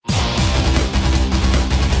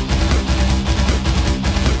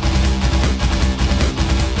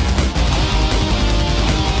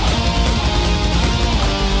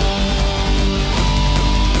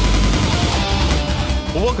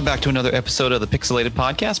to another episode of the Pixelated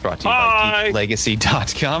Podcast brought to you by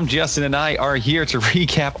GeekLegacy.com. Justin and I are here to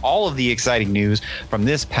recap all of the exciting news from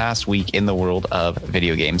this past week in the world of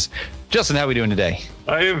video games. Justin, how are we doing today?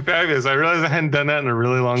 I am fabulous. I realized I hadn't done that in a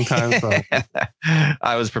really long time. So.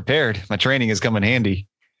 I was prepared. My training has come in handy.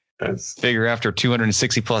 Figure after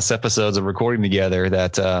 260 plus episodes of recording together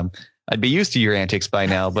that I'd be used to your antics by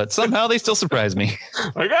now, but somehow they still surprise me.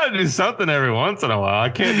 I got to do something every once in a while. I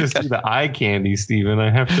can't just do the eye candy, Steven.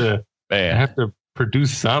 I have to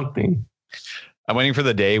produce something. I'm waiting for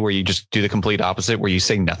the day where you just do the complete opposite, where you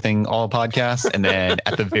say nothing all podcast. And then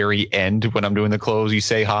at the very end, when I'm doing the close, you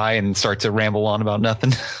say hi and start to ramble on about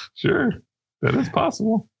nothing. Sure. That is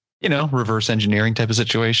possible. You know, reverse engineering type of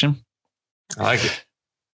situation. I like it.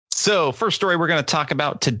 So first story we're going to talk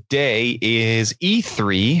about today is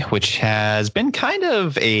E3, which has been kind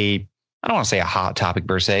of I don't want to say a hot topic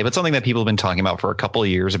per se, but something that people have been talking about for a couple of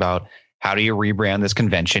years about how do you rebrand this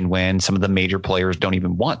convention when some of the major players don't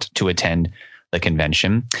even want to attend the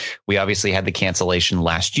convention. We obviously had the cancellation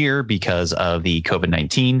last year because of the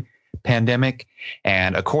COVID-19 pandemic.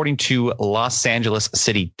 And according to Los Angeles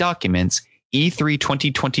city documents, E3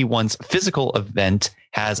 2021's physical event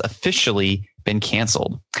has officially been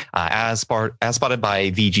canceled. As spotted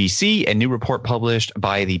by VGC, a new report published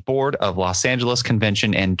by the Board of Los Angeles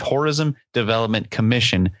Convention and Tourism Development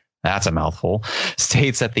Commission, that's a mouthful,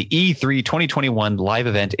 states that the E3 2021 live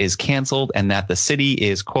event is canceled and that the city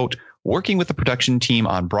is, quote, working with the production team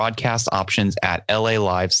on broadcast options at LA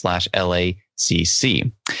Live/LACC.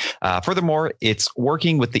 Furthermore, it's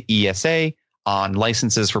working with the ESA on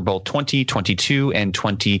licenses for both 2022 and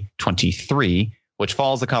 2023, which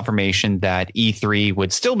follows the confirmation that E3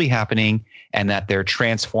 would still be happening and that they're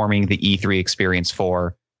transforming the E3 experience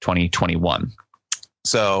for 2021.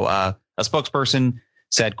 So a spokesperson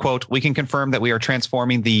said, quote, we can confirm that we are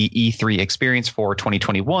transforming the E3 experience for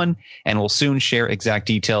 2021 and will soon share exact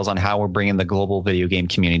details on how we're bringing the global video game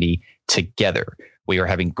community together. We are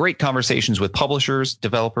having great conversations with publishers,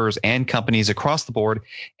 developers, and companies across the board,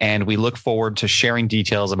 and we look forward to sharing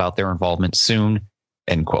details about their involvement soon,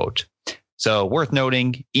 end quote. So worth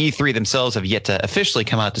noting, E3 themselves have yet to officially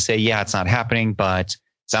come out to say, yeah, it's not happening, but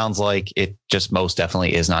sounds like it just most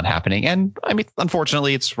definitely is not happening. And I mean,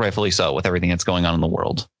 unfortunately, it's rightfully so with everything that's going on in the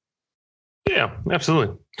world. Yeah,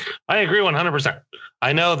 absolutely. I agree 100%.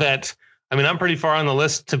 I know that, I'm pretty far on the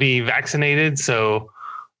list to be vaccinated, so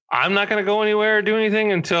I'm not going to go anywhere or do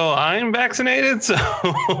anything until I'm vaccinated. So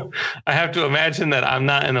I have to imagine that I'm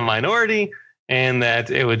not in the minority and that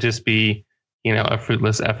it would just be, a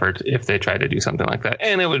fruitless effort if they tried to do something like that.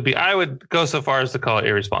 And I would go so far as to call it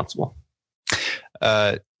irresponsible.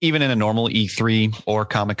 Even in a normal E3 or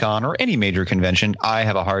Comic-Con or any major convention, I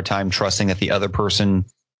have a hard time trusting that the other person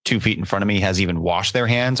 2 feet in front of me has even washed their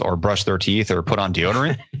hands or brushed their teeth or put on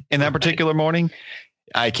deodorant in that particular morning.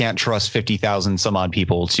 I can't trust 50,000 some odd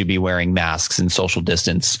people to be wearing masks and social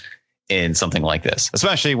distance in something like this,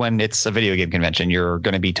 especially when it's a video game convention. You're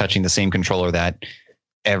going to be touching the same controller that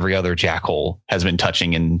every other jackhole has been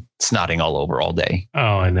touching and snotting all over all day.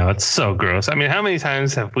 Oh, I know. It's so gross. How many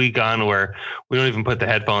times have we gone where we don't even put the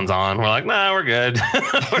headphones on? We're like, nah, we're good.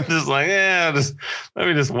 We're just like, let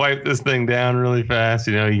me just wipe this thing down really fast.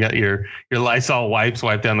 You got your Lysol wipes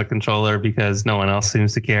wipe down the controller because no one else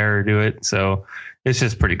seems to care or do it. So it's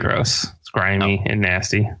just pretty gross. It's grimy and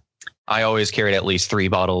nasty. I always carried at least 3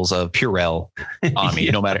 bottles of Purell on me.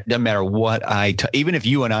 Yeah. Doesn't matter what even if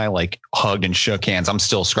you and I hugged and shook hands, I'm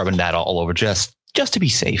still scrubbing that all over just to be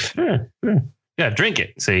safe. Yeah, drink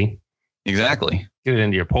it. See, exactly. Get it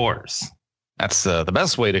into your pores. That's the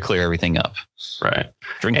best way to clear everything up. Right.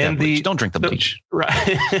 Drink that bleach. Don't drink the bleach. Right.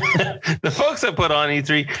 The folks that put on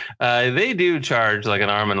E3, they do charge like an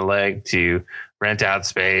arm and a leg to rent out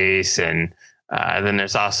space, and then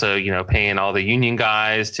there's also, paying all the union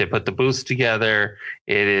guys to put the booths together.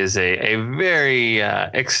 It is a very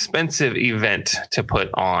expensive event to put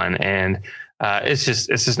on, and it's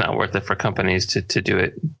just not worth it for companies to do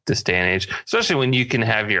it this day and age, especially when you can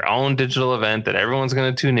have your own digital event that everyone's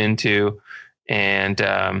going to tune into. And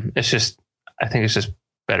I think it's just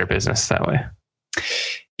better business that way.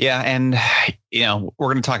 Yeah. And,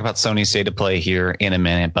 we're going to talk about Sony's State of Play here in a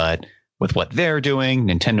minute, but with what they're doing,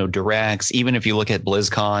 Nintendo Directs, even if you look at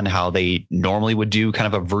BlizzCon, how they normally would do kind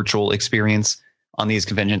of a virtual experience on these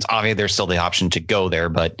conventions, obviously there's still the option to go there,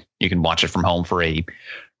 but you can watch it from home for a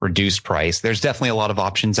reduced price. There's definitely a lot of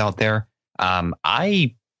options out there.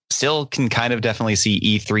 I still can kind of definitely see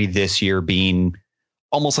E3 this year being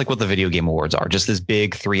almost like what the Video Game Awards are, just this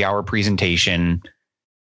big 3-hour presentation,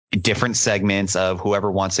 different segments of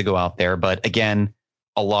whoever wants to go out there. But again,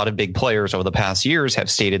 a lot of big players over the past years have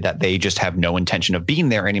stated that they just have no intention of being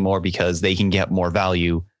there anymore because they can get more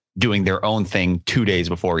value doing their own thing 2 days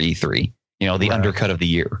before E3, the Right. undercut of the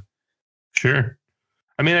year. Sure.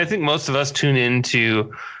 I mean, I think most of us tune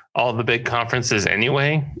into all the big conferences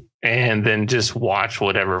anyway, and then just watch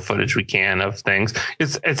whatever footage we can of things.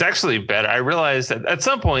 It's actually better. I realized that at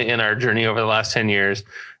some point in our journey over the last 10 years,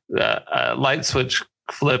 the light switch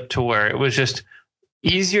flipped to where it was just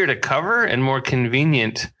easier to cover and more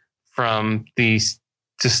convenient from these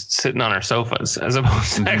just sitting on our sofas as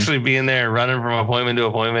opposed to actually being there, running from appointment to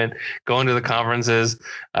appointment, going to the conferences,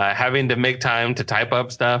 having to make time to type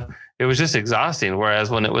up stuff. It was just exhausting.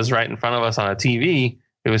 Whereas when it was right in front of us on a TV,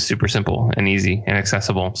 it was super simple and easy and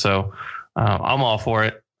accessible. So I'm all for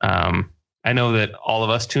it. I know that all of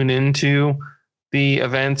us tune into the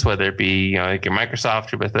events, whether it be like your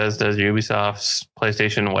Microsoft, your Bethesda, your Ubisoft's,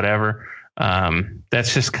 PlayStation, whatever.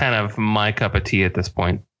 That's just kind of my cup of tea at this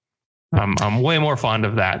point. I'm way more fond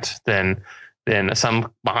of that than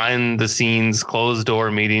some behind the scenes closed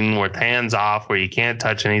door meeting where it's hands off, where you can't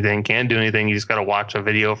touch anything, can't do anything. You just got to watch a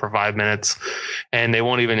video for 5 minutes and they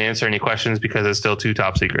won't even answer any questions because it's still too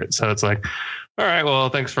top secret. So it's like, all right, well,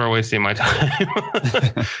 thanks for wasting my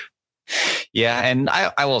time. Yeah. And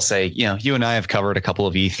I will say, you and I have covered a couple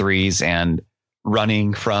of E3s, and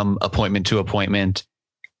running from appointment to appointment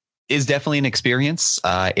is definitely an experience.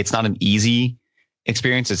 It's not an easy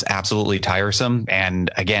experience. It's absolutely tiresome.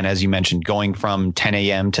 And again, as you mentioned, going from 10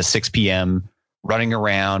 a.m. to 6 p.m., running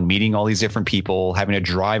around, meeting all these different people, having to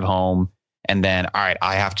drive home. And then, all right,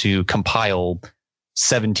 I have to compile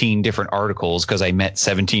 17 different articles because I met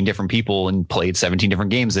 17 different people and played 17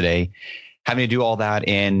 different games a day. Having to do all that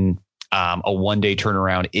in a 1 day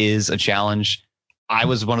turnaround is a challenge. I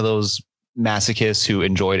was one of those masochists who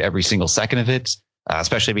enjoyed every single second of it,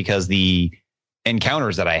 especially because the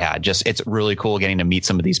encounters that I had, it's really cool getting to meet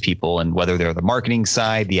some of these people, and whether they're the marketing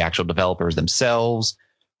side, the actual developers themselves,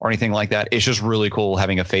 or anything like that. It's just really cool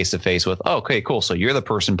having a face to face with, oh, okay, cool. So you're the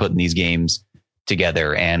person putting these games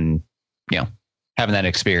together, and, having that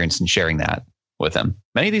experience and sharing that with them.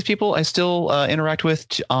 Many of these people I still interact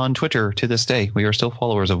with on Twitter to this day. We are still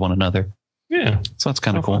followers of one another. Yeah. So that's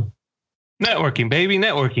kind of cool. Networking, baby.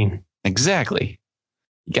 Networking. Exactly.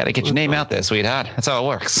 You got to get your name out there, sweetheart. That's how it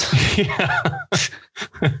works. Yeah.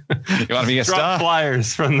 You want to be a Drop star?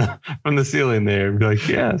 flyers from the ceiling there and be like,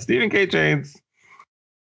 yeah, Stephen K. Chains.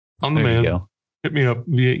 I'm the There you man. go. Hit me up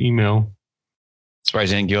via email.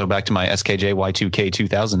 Surprised I didn't go back to my SKJ Y2K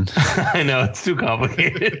 2000. I know, it's too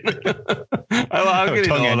complicated. I'm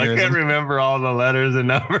getting old. I can't remember all the letters and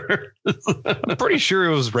numbers. I'm pretty sure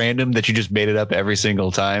it was random that you just made it up every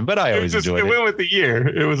single time, but I always enjoyed it. It went with the year.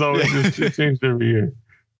 It was always just changed every year.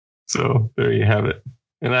 So there you have it.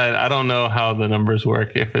 And I don't know how the numbers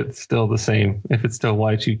work, if it's still the same, if it's still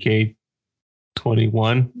Y2K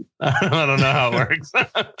 21. I don't know how it works.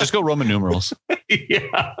 Just go Roman numerals.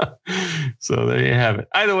 Yeah. So there you have it.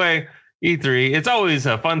 Either way, E3, it's always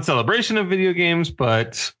a fun celebration of video games,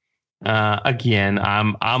 but again,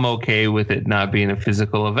 I'm okay with it not being a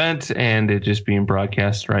physical event and it just being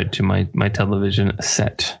broadcast right to my television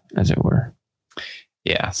set, as it were.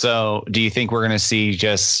 Yeah. So do you think we're going to see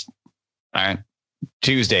just, all right,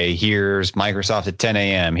 Tuesday, here's Microsoft at 10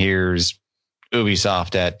 a.m., here's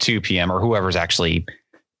Ubisoft at 2 p.m., or whoever's actually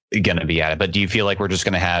going to be at it? But do you feel like we're just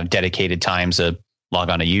going to have dedicated times to log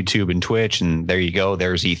on to YouTube and Twitch, and there you go,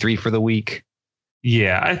 there's E3 for the week?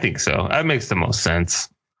 Yeah, I think so. That makes the most sense.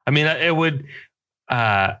 I mean, it would.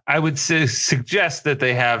 I would suggest that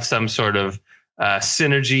they have some sort of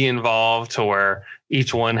synergy involved, to where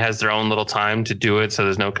each one has their own little time to do it, so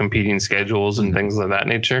there's no competing schedules and things of that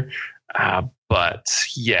nature. But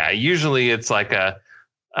yeah, usually it's like a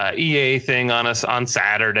EA thing on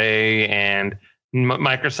Saturday, and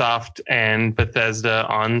Microsoft and Bethesda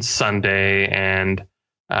on Sunday, and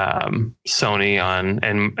Sony on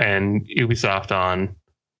and Ubisoft on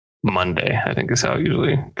Monday, I think is how it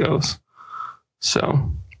usually goes.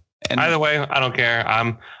 So and either way, I don't care.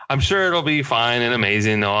 I'm sure it'll be fine and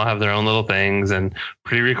amazing. They'll all have their own little things and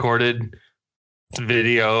pre-recorded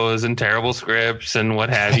videos and terrible scripts and what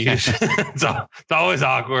have you. It's always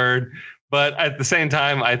awkward. But at the same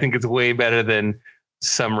time, I think it's way better than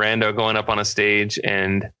some rando going up on a stage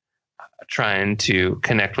and trying to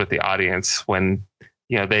connect with the audience when,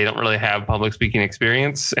 they don't really have public speaking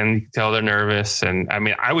experience, and you can tell they're nervous. And I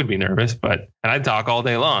mean, I would be nervous, and I'd talk all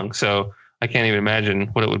day long. So I can't even imagine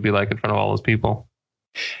what it would be like in front of all those people.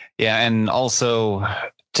 Yeah. And also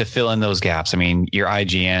to fill in those gaps, I mean, your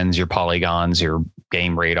IGNs, your Polygons, your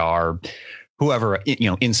Game Radar, whoever,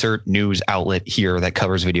 insert news outlet here that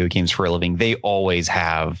covers video games for a living, they always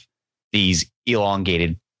have these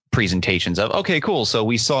elongated presentations of, okay, cool. So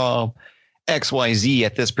we saw XYZ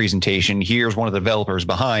at this presentation. Here's one of the developers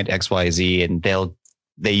behind XYZ, and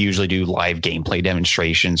they usually do live gameplay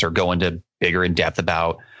demonstrations or go into bigger in depth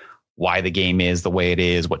about why the game is the way it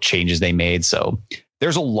is, what changes they made. So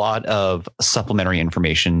there's a lot of supplementary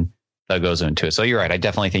information that goes into it. So you're right. I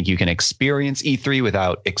definitely think you can experience E3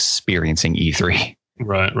 without experiencing E3.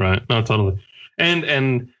 Right. No, totally.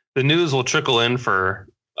 And the news will trickle in for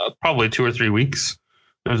probably 2 or 3 weeks.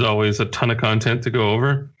 There's always a ton of content to go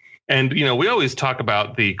over. And, we always talk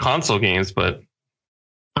about the console games, but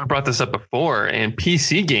I brought this up before, and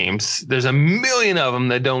PC games, there's a million of them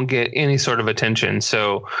that don't get any sort of attention.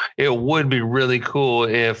 So it would be really cool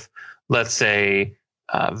if, let's say,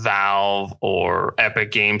 Valve or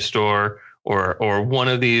Epic Game Store or one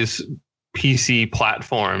of these PC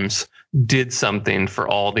platforms did something for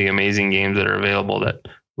all the amazing games that are available that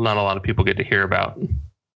not a lot of people get to hear about.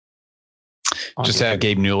 Just have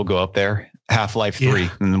Gabe Newell go up there, Half-Life 3,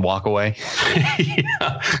 and then walk away.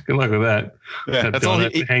 Yeah, good luck with that. Yeah, that's all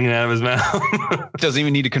hanging out of his mouth. Doesn't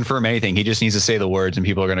even need to confirm anything. He just needs to say the words, and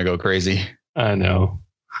people are going to go crazy. I know.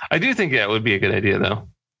 I do think that would be a good idea, though.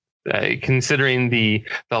 Considering the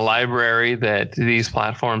library that these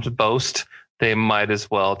platforms boast, they might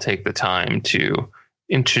as well take the time to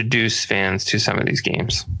introduce fans to some of these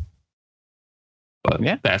games. But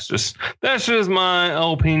yeah, that's just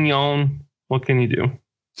my opinion. What can you do?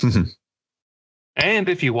 And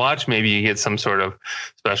if you watch, maybe you get some sort of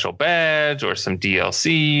special badge or some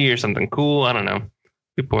DLC or something cool. I don't know.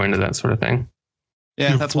 People are into that sort of thing.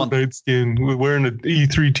 Yeah, that's one Fortnite skin. We're wearing an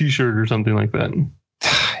E3 t-shirt or something like that.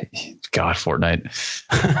 God, Fortnite.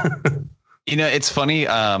 It's funny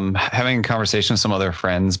having a conversation with some other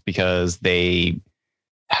friends because the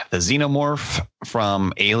Xenomorph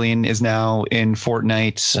from Alien is now in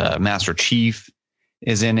Fortnite. Master Chief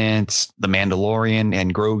is in it. The Mandalorian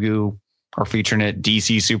and Grogu are featuring it.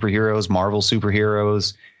 DC superheroes, Marvel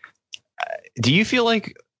superheroes. Do you feel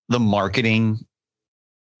like the marketing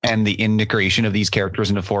and the integration of these characters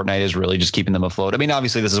into Fortnite is really just keeping them afloat? I mean,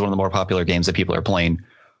 obviously, this is one of the more popular games that people are playing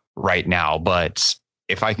right now. But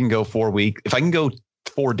if I can go 4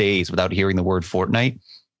 days without hearing the word Fortnite,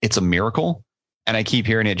 it's a miracle. And I keep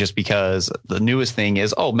hearing it just because the newest thing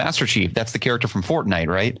is, Master Chief, that's the character from Fortnite,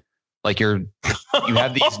 right? Like you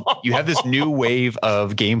have this new wave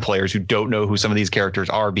of game players who don't know who some of these characters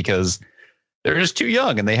are because they're just too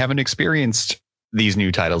young and they haven't experienced these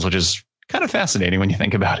new titles, which is kind of fascinating when you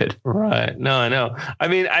think about it. Right. No, I know. I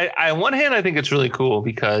mean, I on one hand, I think it's really cool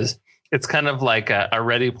because it's kind of like a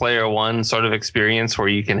Ready Player One sort of experience where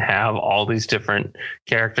you can have all these different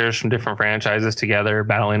characters from different franchises together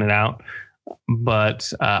battling it out.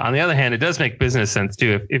 But on the other hand, it does make business sense,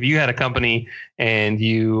 too. If you had a company and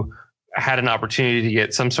you had an opportunity to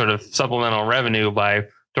get some sort of supplemental revenue by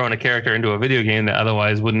throwing a character into a video game that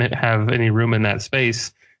otherwise wouldn't have any room in that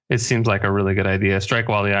space, it seems like a really good idea. Strike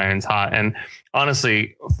while the iron's hot. And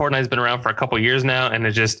honestly, Fortnite's been around for a couple years now, and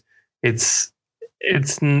I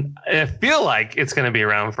feel like it's going to be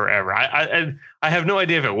around forever. I have no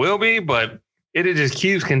idea if it will be, but it just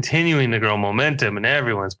keeps continuing to grow momentum, and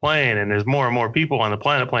everyone's playing, and there's more and more people on the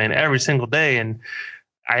planet playing every single day. And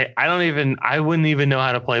I wouldn't even know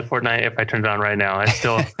how to play Fortnite if I turned it on right now.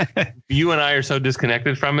 You and I are so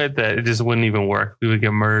disconnected from it that it just wouldn't even work. We would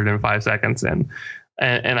get murdered in 5 seconds. And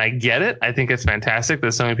I get it. I think it's fantastic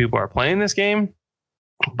that so many people are playing this game,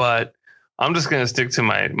 but I'm just going to stick to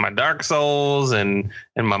my Dark Souls and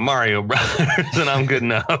my Mario Brothers, and I'm good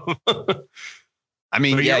enough. I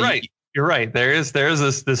mean, but yeah, you're right. There is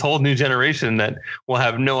this whole new generation that will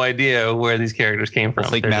have no idea where these characters came from. I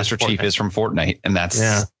think Master Chief is from Fortnite, and that's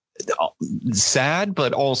sad,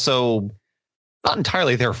 but also not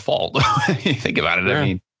entirely their fault. You think about it. Yeah. I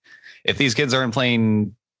mean, if these kids aren't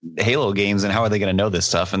playing Halo games, then how are they going to know this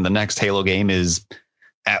stuff? And the next Halo game is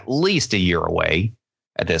at least a year away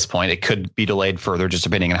at this point. It could be delayed further, just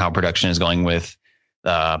depending on how production is going with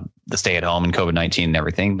the stay at home and COVID-19 and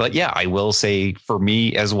everything. But yeah, I will say for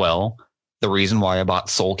me as well, the reason why I bought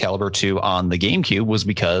Soul Calibur 2 on the GameCube was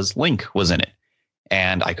because Link was in it.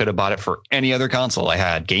 And I could have bought it for any other console. I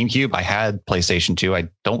had GameCube, I had PlayStation 2. I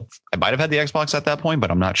might have had the Xbox at that point, but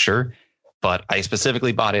I'm not sure. But I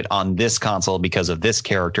specifically bought it on this console because of this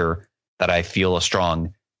character that I feel a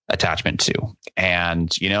strong attachment to. And,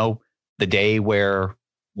 the day where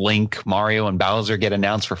Link, Mario, and Bowser get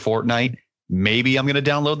announced for Fortnite, maybe I'm going to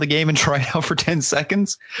download the game and try it out for 10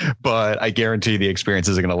 seconds. But I guarantee the experience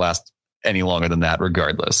isn't going to last any longer than that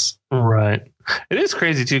regardless. Right. It is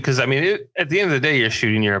crazy, too, because, I mean, at the end of the day, you're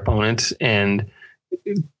shooting your opponent and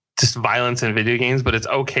just violence in video games, but it's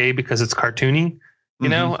okay because it's cartoony. You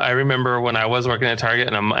know, I remember when I was working at Target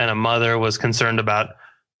and a mother was concerned about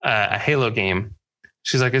a Halo game.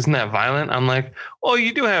 She's like, isn't that violent? I'm like, well,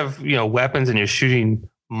 you do have, weapons and you're shooting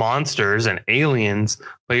monsters and aliens,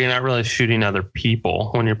 but you're not really shooting other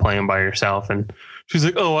people when you're playing by yourself. And she's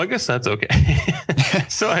like, oh, I guess that's okay.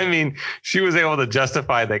 So, I mean, she was able to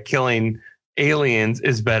justify that killing aliens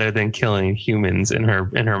is better than killing humans in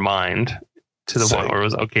her mind, to the point where it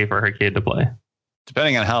was okay for her kid to play.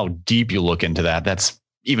 Depending on how deep you look into that, that's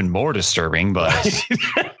even more disturbing, but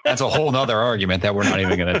that's a whole nother argument that we're not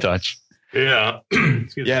even going to touch. Yeah.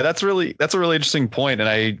 Yeah, that's a really interesting point. And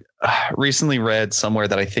I recently read somewhere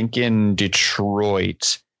that I think in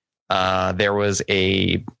Detroit, there was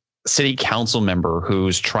a city council member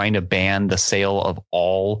who's trying to ban the sale of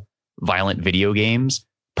all violent video games,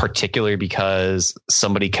 particularly because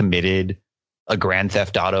somebody committed a Grand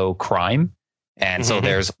Theft Auto crime. And so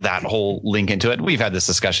there's that whole link into it. We've had this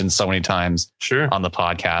discussion so many times on the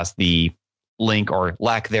podcast, the link or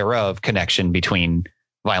lack thereof connection between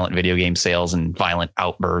violent video game sales and violent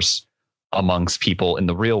outbursts amongst people in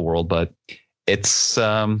the real world. But it's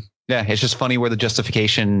it's just funny where the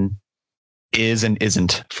justification is and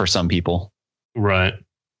isn't for some people. Right.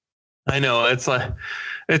 I know. It's like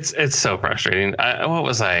it's so frustrating. It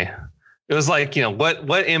was like,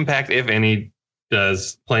 what impact, if any,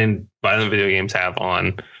 does playing violent video games have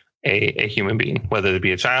on a human being, whether it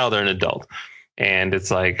be a child or an adult? And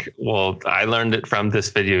it's like, well, I learned it from this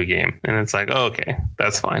video game. And it's like, oh, okay,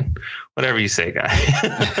 that's fine. Whatever you say, guy.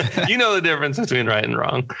 You know the difference between right and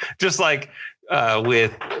wrong. Just like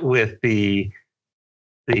with the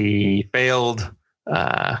failed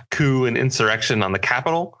coup and insurrection on the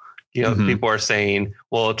Capitol, people are saying,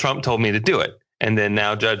 well, Trump told me to do it. And then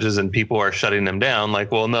now judges and people are shutting them down.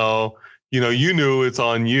 Like, well, no, you knew it's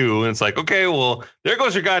on you. And it's like, okay, well, there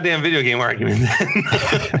goes your goddamn video game argument.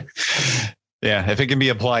 Yeah, if it can be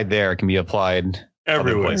applied there, it can be applied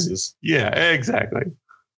everywhere. Other places. Yeah, exactly.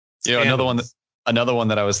 Another one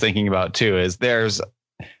that I was thinking about too is there's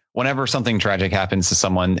whenever something tragic happens to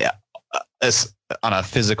someone on a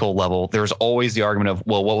physical level, there's always the argument of,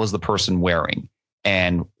 well, what was the person wearing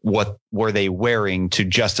and what were they wearing to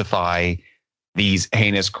justify these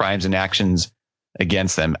heinous crimes and actions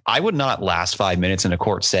against them? I would not last 5 minutes in a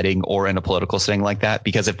court setting or in a political setting like that,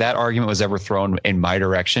 because if that argument was ever thrown in my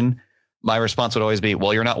direction, my response would always be,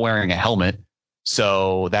 well, you're not wearing a helmet,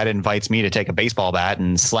 so that invites me to take a baseball bat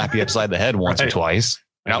and slap you upside the head once or twice.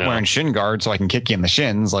 You're not wearing shin guards, so I can kick you in the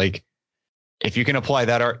shins. Like, if you can apply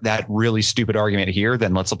that really stupid argument here,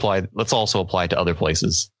 then let's also apply it to other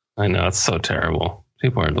places. I know, it's so terrible.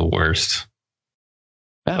 People are the worst.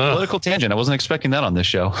 Political tangent. I wasn't expecting that on this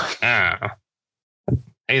show. Hate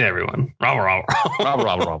everyone. Robber.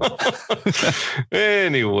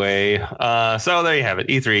 Anyway, so there you have it.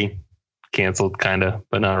 E3 canceled, kind of,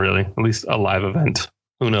 but not really. At least a live event.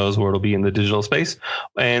 Who knows where it'll be in the digital space.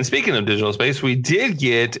 And speaking of digital space, we did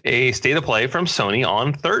get a state of play from Sony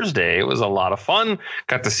on Thursday. It was a lot of fun.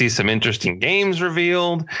 Got to see some interesting games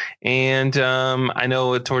revealed. And I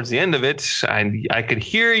know towards the end of it, I could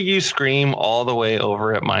hear you scream all the way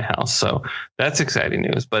over at my house. So that's exciting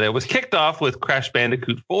news. But it was kicked off with Crash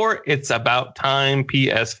Bandicoot 4. It's About Time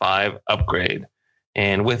PS5 upgrade.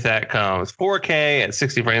 And with that comes 4K at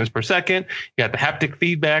 60 frames per second. You got the haptic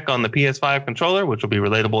feedback on the PS5 controller, which will be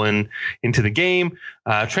relatable into the game.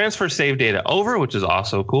 Transfer save data over, which is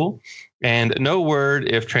also cool. And no word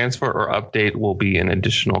if transfer or update will be an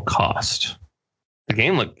additional cost. The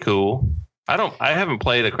game looked cool. I haven't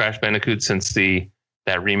played a Crash Bandicoot since that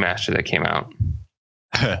remaster that came out.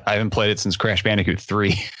 I haven't played it since Crash Bandicoot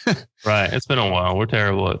 3. Right. It's been a while. We're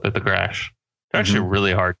terrible at the Crash. They're actually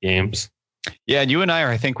really hard games. Yeah, and you and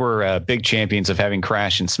I think we're big champions of having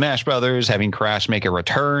Crash in Smash Brothers, having Crash make a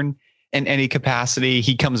return in any capacity.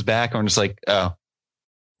 He comes back, and I'm just like, oh,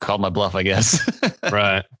 called my bluff, I guess.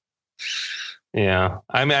 Right. Yeah.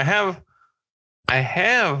 I mean, I have, the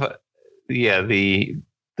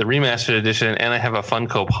remastered edition, and I have a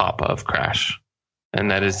Funko Pop of Crash, and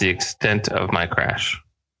that is the extent of my Crash.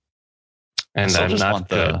 And I'm not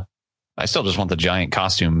good. I still just want the giant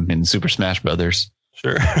costume in Super Smash Brothers.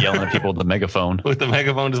 Sure. Yelling at people with the megaphone. With the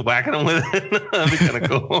megaphone, just whacking them with it. That'd be kind of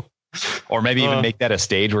cool. Or maybe even make that a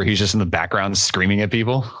stage where he's just in the background screaming at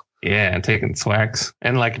people. Yeah, and taking swags.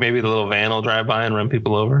 And like maybe the little van will drive by and run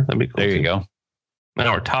people over. That'd be cool. There you go.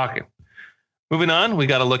 Now we're talking. Moving on, we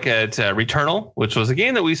got to look at Returnal, which was a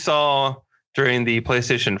game that we saw during the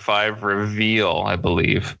PlayStation 5 reveal, I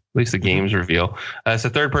believe. At least the game's reveal. It's a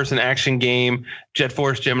third-person action game, Jet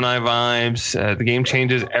Force Gemini vibes. The game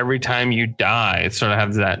changes every time you die. It sort of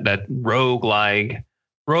has that roguelike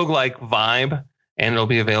vibe. and it'll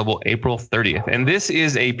be available April 30th. And this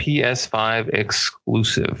is a PS5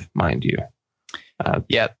 exclusive, mind you.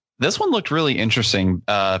 Yeah, this one looked really interesting.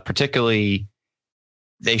 Particularly,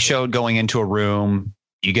 they showed going into a room,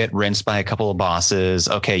 you get rinsed by a couple of bosses.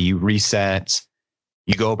 Okay, you reset.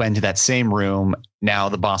 You go up into that same room. Now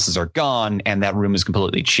the bosses are gone and that room is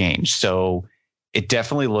completely changed. So it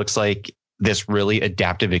definitely looks like this really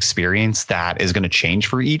adaptive experience that is going to change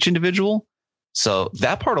for each individual. So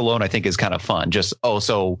that part alone, I think, is kind of fun. Just,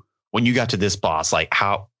 so when you got to this boss, like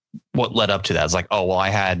what led up to that? It's like, well, I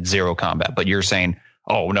had zero combat, but you're saying,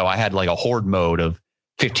 oh no, I had like a horde mode of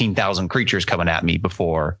 15,000 creatures coming at me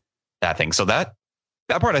before that thing. So that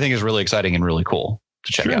part I think is really exciting and really cool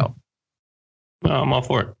to check out. Well, I'm all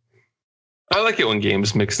for it. I like it when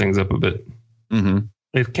games mix things up a bit. Mm-hmm.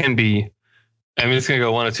 It can be, I mean, it's going to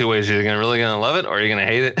go one of two ways. You're really going to love it or you're going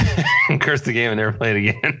to hate it and curse the game and never play it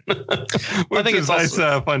again. I think it's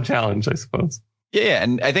a fun challenge, I suppose. Yeah.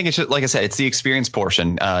 And I think it's just, like I said, it's the experience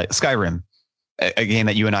portion. Skyrim, a game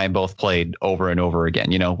that you and I both played over and over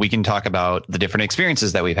again. You know, we can talk about the different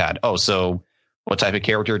experiences that we've had. So what type of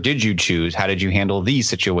character did you choose? How did you handle these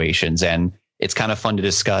situations? And it's kind of fun to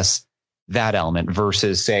discuss that element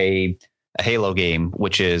versus, say, a Halo game,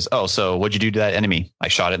 which is, so what'd you do to that enemy? I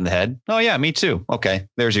shot it in the head. Oh, yeah, me too. Okay,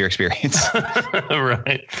 there's your experience.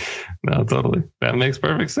 Right. No, totally. That makes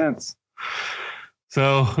perfect sense.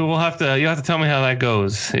 So you'll have to tell me how that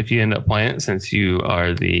goes if you end up playing it, since you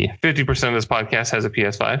are the 50% of this podcast has a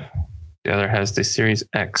PS5. The other has the Series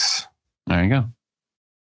X. There you go.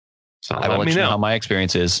 So I will let you know how my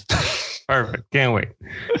experience is. Perfect. Can't wait.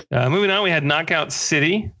 Moving on, we had Knockout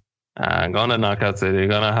City. Going to Knockout City.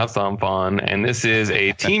 Going to have some fun. And this is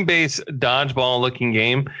a team-based dodgeball looking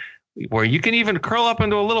game where you can even curl up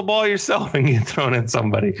into a little ball yourself and get thrown at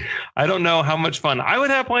somebody. I don't know how much fun I would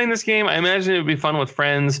have playing this game. I imagine it would be fun with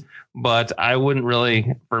friends, but I wouldn't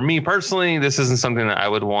really, for me personally, this isn't something that I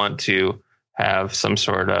would want to have some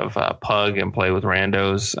sort of pug and play with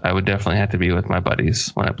randos. I would definitely have to be with my buddies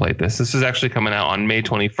when I played this. This is actually coming out on May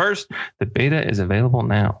 21st. The beta is available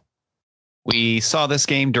now. We saw this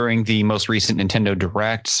game during the most recent Nintendo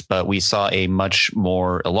Directs, but we saw a much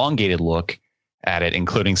more elongated look at it,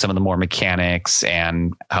 including some of the more mechanics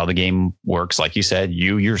and how the game works. Like you said,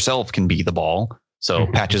 you yourself can be the ball. So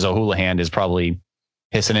Patches O'Houlihan is probably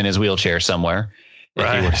pissing in his wheelchair somewhere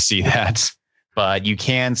if you were to see that. But you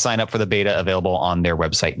can sign up for the beta available on their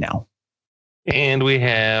website now. And we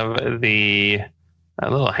have the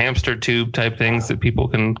little hamster tube type things that people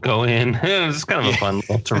can go in. It's kind of a fun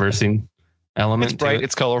little traversing element. It's bright.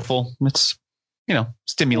 It's colorful. It's,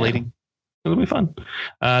 stimulating. Yeah, it'll be fun.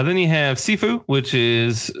 Then you have Sifu, which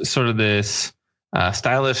is sort of this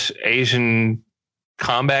stylish Asian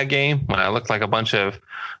combat game. It looked like a bunch of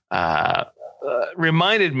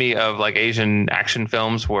reminded me of like Asian action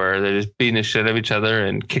films where they're just beating the shit out of each other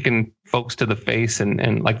and kicking folks to the face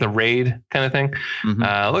and like the Raid kind of thing.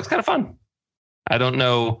 Mm-hmm. Looks kind of fun. I don't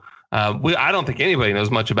know. I don't think anybody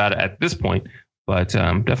knows much about it at this point, but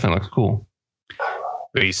definitely looks cool.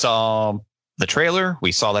 We saw the trailer.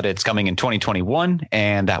 We saw that it's coming in 2021,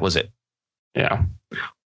 and that was it. Yeah.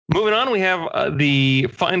 Moving on, we have the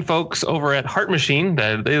fine folks over at Heart Machine.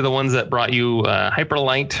 They're the ones that brought you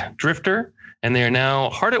Hyperlight Drifter, and they are now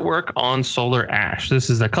hard at work on Solar Ash. This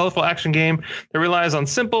is a colorful action game that relies on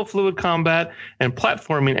simple, fluid combat and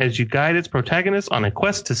platforming as you guide its protagonist on a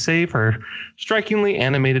quest to save her strikingly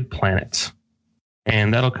animated planet.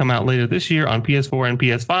 And that'll come out later this year on PS4 and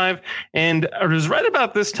PS5. And it was right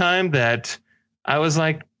about this time that I was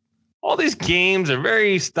like, all these games are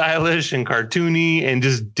very stylish and cartoony and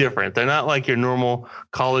just different. They're not like your normal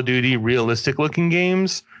Call of Duty realistic looking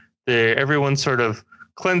games. Everyone's sort of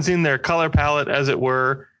cleansing their color palette, as it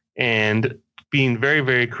were, and being very,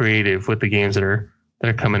 very creative with the games that are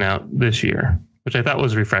coming out this year, which I thought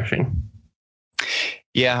was refreshing.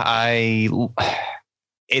 Yeah,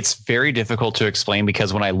 it's very difficult to explain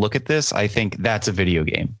because when I look at this, I think that's a video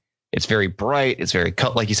game. It's very bright. It's very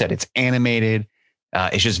cut. Like you said, it's animated.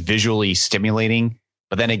 It's just visually stimulating.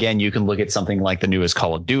 But then again, you can look at something like the newest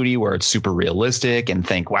Call of Duty where it's super realistic and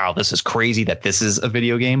think, wow, this is crazy that this is a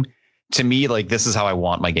video game. To me, like, this is how I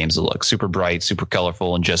want my games to look. Super bright, super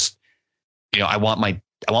colorful, and just, I want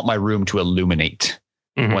my room to illuminate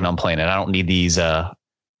when I'm playing it. I don't need these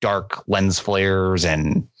dark lens flares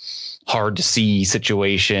and hard to see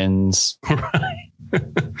situations. Right.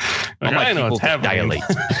 Like, I know what's happening.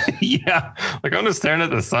 Yeah. Like, I'm just staring at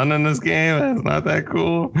the sun in this game. It's not that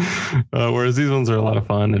cool. Whereas these ones are a lot of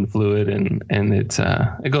fun and fluid and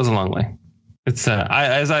it goes a long way. It's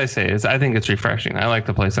I think it's refreshing. I like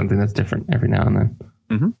to play something that's different every now and then.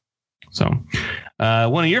 Mm-hmm. So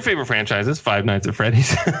One of your favorite franchises, Five Nights at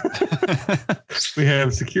Freddy's. We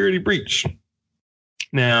have Security Breach.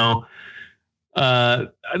 Now,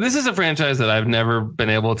 this is a franchise that I've never been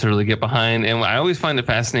able to really get behind. And I always find it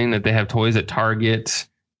fascinating that they have toys at Target.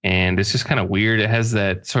 And it's just kind of weird. It has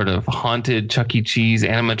that sort of haunted Chuck E. Cheese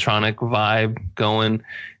animatronic vibe going.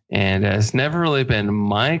 And it's never really been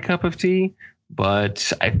my cup of tea.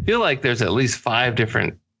 But I feel like there's at least 5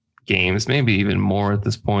 different games, maybe even more at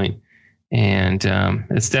this point. And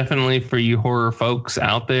it's definitely for you horror folks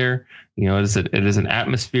out there. You know, it is an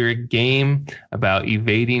atmospheric game about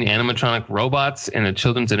evading animatronic robots in a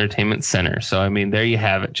children's entertainment center. So, I mean, there you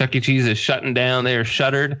have it. Chuck E. Cheese is shutting down. They are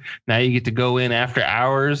shuttered. Now you get to go in after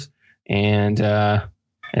hours and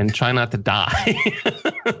try not to die.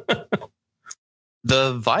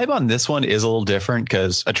 The vibe on this one is a little different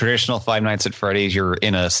because a traditional Five Nights at Freddy's, you're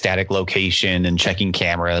in a static location and checking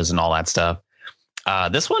cameras and all that stuff.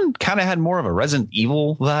 This one kind of had more of a Resident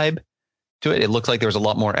Evil vibe to it. It looked like there was a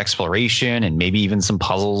lot more exploration and maybe even some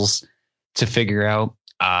puzzles to figure out.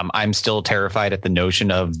 I'm still terrified at the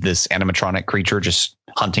notion of this animatronic creature just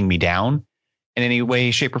hunting me down in any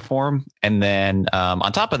way, shape, or form. And then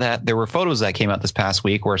on top of that, there were photos that came out this past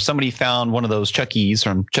week where somebody found one of those Chuckies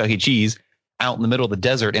from Chuck E. Cheese out in the middle of the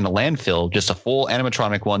desert in a landfill, just a full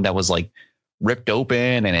animatronic one that was like ripped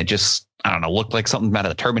open, and it just, I don't know, looked like something out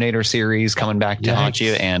of the Terminator series coming back to haunt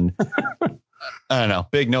you. And I don't know,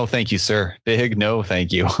 big no thank you, sir. Big no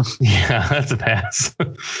thank you. Yeah, that's a pass.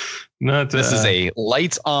 This is a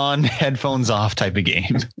lights on, headphones off type of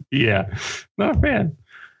game. Yeah, not a fan.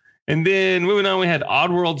 And then moving on, we had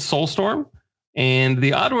Oddworld Soulstorm. And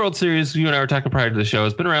the Oddworld series, you and I were talking prior to the show,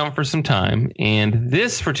 has been around for some time. And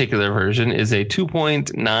this particular version is a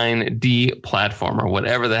 2.9D platformer,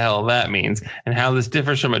 whatever the hell that means. And how this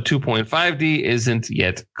differs from a 2.5D isn't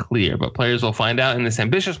yet clear. But players will find out in this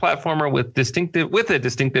ambitious platformer with a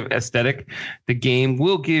distinctive aesthetic. The game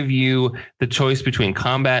will give you the choice between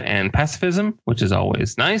combat and pacifism, which is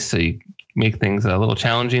always nice. So you make things a little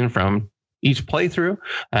challenging from each playthrough.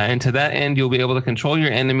 And to that end, you'll be able to control your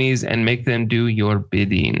enemies and make them do your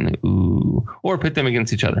bidding. Ooh. Or pit them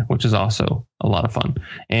against each other, which is also a lot of fun.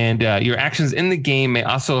 And your actions in the game may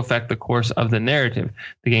also affect the course of the narrative.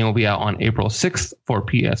 The game will be out on April 6th for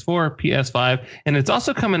PS4, PS5, and it's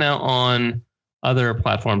also coming out on other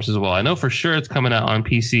platforms as well. I know for sure it's coming out on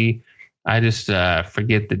PC. I just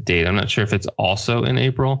forget the date. I'm not sure if it's also in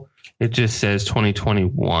April. It just says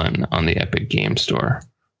 2021 on the Epic Game Store.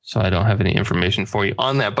 So I don't have any information for you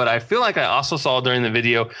on that. But I feel like I also saw during the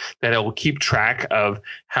video that it will keep track of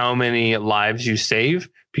how many lives you save,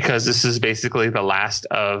 because this is basically the last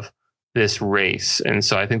of this race. And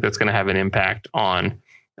so I think that's going to have an impact on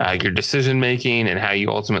your decision making and how you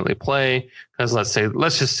ultimately play. Because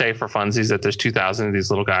let's just say for funsies that there's 2,000 of these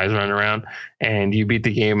little guys running around and you beat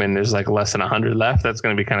the game and there's like less than 100 left. That's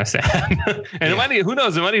going to be kind of sad. And it might, who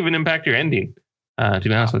knows, it might even impact your ending, to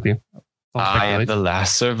be honest with you. I am the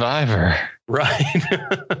last survivor. Right.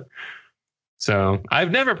 So I've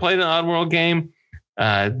never played an Oddworld game.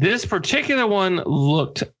 This particular one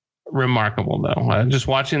looked remarkable, though. Just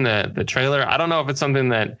watching the trailer, I don't know if it's something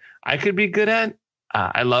that I could be good at.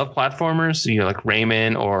 I love platformers, like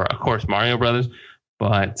Rayman or, of course, Mario Brothers.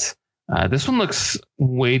 But this one looks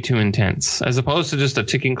way too intense. As opposed to just a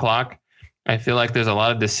ticking clock, I feel like there's a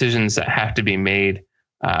lot of decisions that have to be made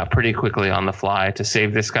pretty quickly on the fly to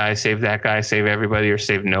save this guy, save that guy, save everybody, or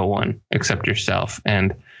save no one except yourself.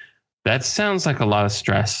 And that sounds like a lot of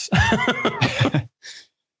stress. Yeah,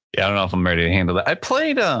 I don't know if I'm ready to handle that. I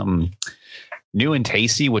played New and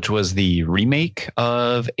Tasty, which was the remake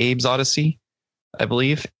of Abe's Odyssey, I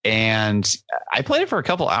believe. And I played it for a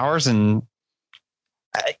couple hours, and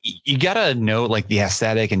you got to know like the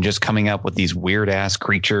aesthetic and just coming up with these weird ass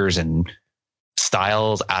creatures and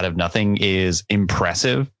styles out of nothing is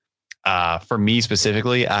impressive. For me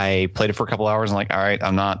specifically, I played it for a couple hours and like, all right,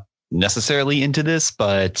 I'm not necessarily into this,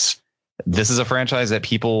 but this is a franchise that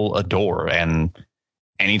people adore. And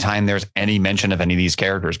anytime there's any mention of any of these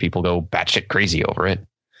characters, people go batshit crazy over it.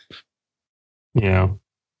 Yeah.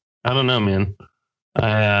 I don't know, man.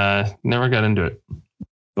 I never got into it,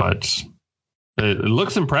 but it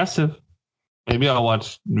looks impressive. Maybe I'll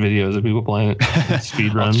watch videos of people playing it,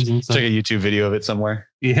 speed runs and stuff. Check a YouTube video of it somewhere.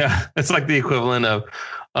 Yeah, it's like the equivalent of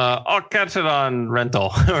I'll catch it on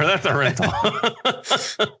rental, or that's a rental.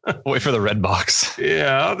 Wait for the red box.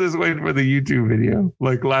 Yeah, I'll just wait for the YouTube video,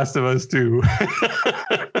 like Last of Us 2.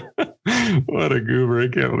 What a goober. I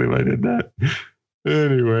can't believe I did that.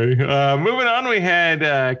 Anyway, moving on, we had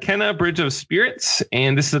Kena Bridge of Spirits,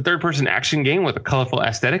 and this is a third-person action game with a colorful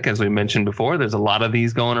aesthetic, as we mentioned before. There's a lot of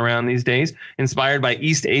these going around these days. Inspired by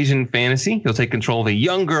East Asian fantasy, you'll take control of a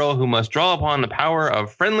young girl who must draw upon the power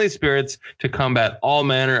of friendly spirits to combat all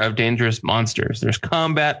manner of dangerous monsters. There's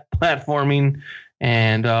combat, platforming,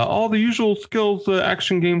 and all the usual skills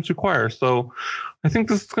action games require. So I think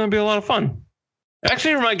this is going to be a lot of fun.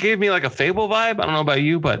 Actually, gave me like a Fable vibe. I don't know about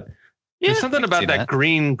you, but there's something about that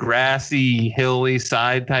green, grassy, hilly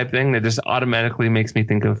side type thing that just automatically makes me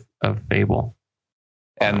think of Fable.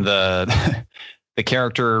 And the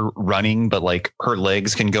character running, but like her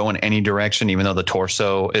legs can go in any direction, even though the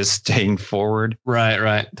torso is staying forward.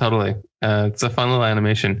 Right. Totally. It's a fun little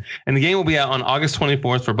animation. And the game will be out on August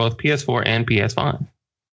 24th for both PS4 and PS5.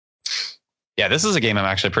 Yeah, this is a game I'm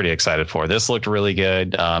actually pretty excited for. This looked really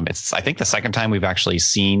good. It's, I think, the second time we've actually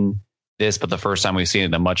seen this, but the first time we've seen it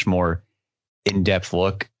in a much more in-depth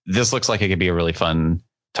look. This looks like it could be a really fun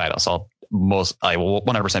title. So I will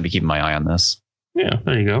 100% be keeping my eye on this. Yeah,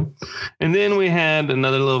 there you go. And then we had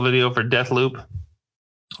another little video for Deathloop,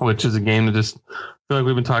 which is a game that just I feel like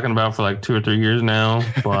we've been talking about for like 2 or 3 years now,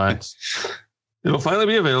 but it'll finally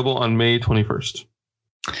be available on May 21st.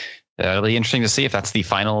 It'll be interesting to see if that's the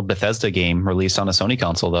final Bethesda game released on a Sony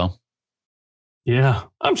console, though. Yeah,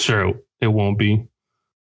 I'm sure it won't be.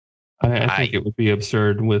 I think it would be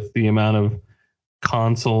absurd with the amount of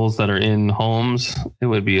consoles that are in homes. It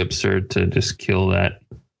would be absurd to just kill that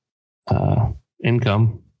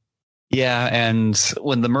income. Yeah, and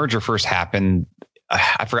when the merger first happened,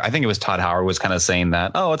 I think it was Todd Howard was kind of saying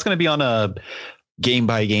that, it's going to be on a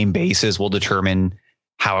game-by-game basis. We'll determine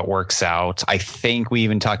how it works out. I think we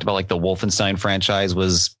even talked about like the Wolfenstein franchise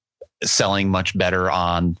was selling much better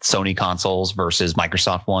on Sony consoles versus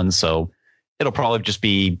Microsoft ones. So it'll probably just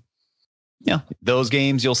be, those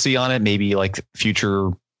games you'll see on it. Maybe like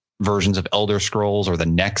future versions of Elder Scrolls or the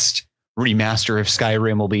next remaster of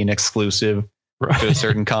Skyrim will be an exclusive to a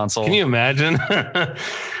certain console. Can you imagine?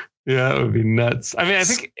 Yeah, it would be nuts. I mean, I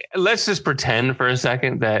think let's just pretend for a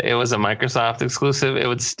second that it was a Microsoft exclusive. It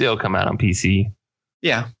would still come out on PC.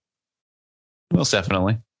 Yeah, most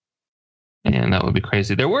definitely. And that would be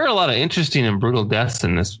crazy. There were a lot of interesting and brutal deaths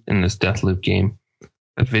in this Deathloop game.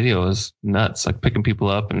 That video is nuts, like picking people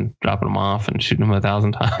up and dropping them off and shooting them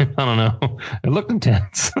 1,000 times. I don't know. It looked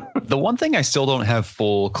intense. The one thing I still don't have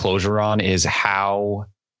full closure on is how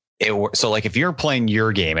it works. So like if you're playing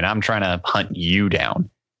your game and I'm trying to hunt you down,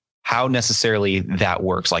 how necessarily that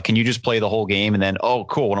works. Like, can you just play the whole game and then, oh,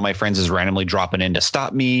 cool, one of my friends is randomly dropping in to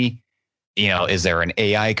stop me? Is there an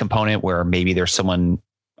AI component where maybe there's someone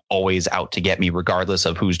always out to get me regardless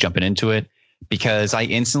of who's jumping into it? Because I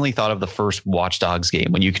instantly thought of the first Watch Dogs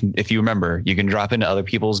game when if you remember, you can drop into other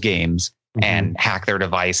people's games and hack their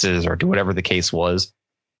devices or do whatever the case was.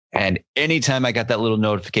 And anytime I got that little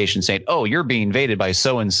notification saying, oh, you're being invaded by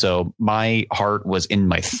so-and-so, my heart was in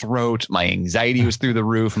my throat. My anxiety was through the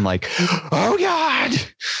roof. I'm like, oh God.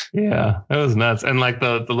 Yeah, it was nuts. And like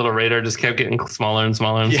the little radar just kept getting smaller and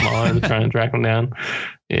smaller and smaller to try and track them down.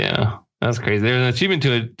 Yeah, that's crazy. There's an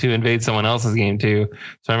achievement to invade someone else's game too.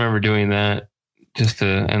 So I remember doing that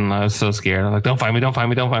and I was so scared. I'm like, don't find me, don't find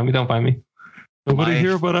me, don't find me, don't find me. Nobody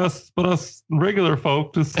here but us regular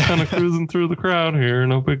folk just kind of cruising through the crowd here.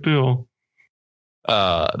 No big deal.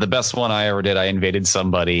 The best one I ever did, I invaded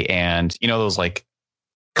somebody and those like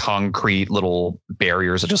concrete little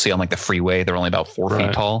barriers that you'll see on like the freeway. They're only about 4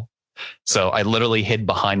 feet tall. So I literally hid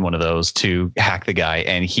behind one of those to hack the guy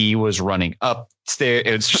and he was running upstairs.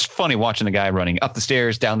 It's just funny watching the guy running up the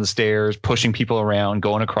stairs, down the stairs, pushing people around,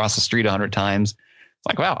 going across the street 100 times. It's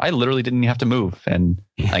like, wow, I literally didn't have to move. And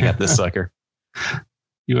I got this sucker.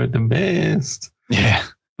 You are the best. Yeah.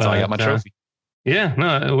 So I got my trophy. Yeah,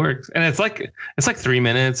 no, it works. And it's like 3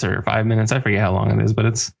 minutes or 5 minutes. I forget how long it is, but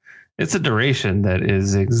it's a duration that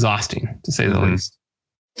is exhausting to say the least.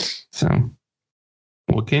 So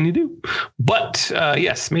what can you do? But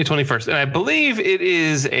yes, May 21st. And I believe it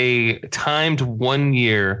is a timed 1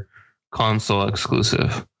 year console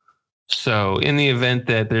exclusive. So in the event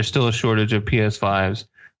that there's still a shortage of PS5s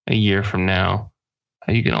a year from now,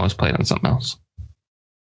 you can always play it on something else.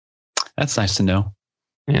 That's nice to know.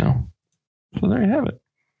 Yeah. So there you have it.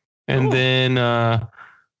 And then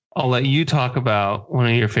I'll let you talk about one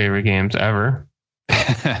of your favorite games ever.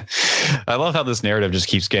 I love how this narrative just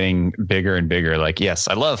keeps getting bigger and bigger. Like, yes,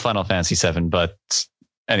 I love Final Fantasy VII, but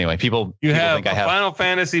anyway, people have think I have Final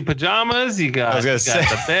Fantasy pajamas. You got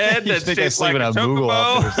the bed that's shaped like a Google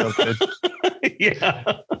or something.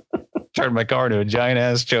 Yeah. Turned my car into a giant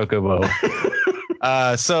ass chocobo.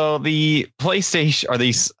 So the PlayStation or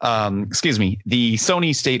the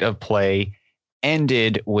Sony State of Play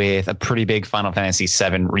ended with a pretty big Final Fantasy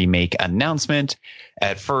VII Remake announcement.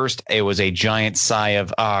 At first, it was a giant sigh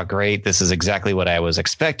of, great, this is exactly what I was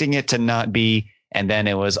expecting it to not be. And then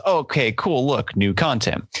it was, okay, cool, look, new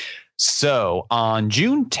content. So on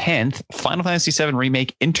June 10th, Final Fantasy VII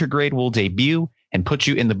Remake Intergrade will debut and put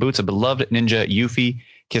you in the boots of beloved ninja Yuffie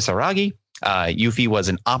Kisaragi. Yuffie was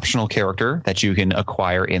an optional character that you can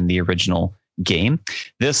acquire in the original game.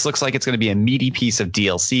 This looks like it's going to be a meaty piece of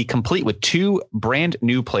DLC, complete with 2 brand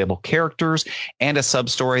new playable characters and a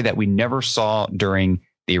sub-story that we never saw during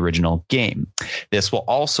the original game. This will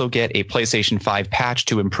also get a PlayStation 5 patch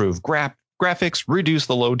to improve graphics, reduce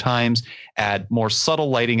the load times, add more subtle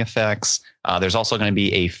lighting effects. There's also going to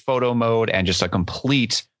be a photo mode and just a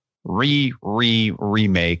complete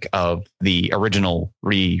remake of the original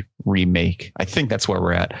remake. I think that's where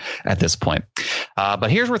we're at this point.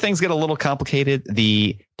 But here's where things get a little complicated.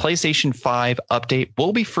 The PlayStation 5 update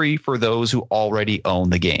will be free for those who already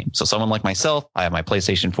own the game. So someone like myself, I have my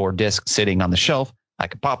PlayStation 4 disc sitting on the shelf. I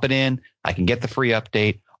can pop it in. I can get the free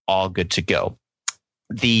update. All good to go.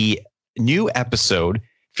 The new episode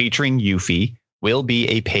featuring Yuffie will be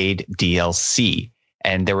a paid DLC,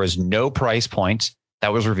 and there was no price point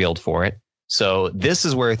that was revealed for it. So this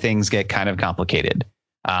is where things get kind of complicated.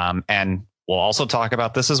 And we'll also talk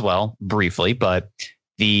about this as well briefly, but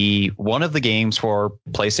one of the games for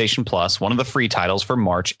PlayStation Plus, one of the free titles for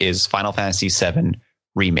March is Final Fantasy VII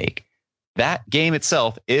Remake. That game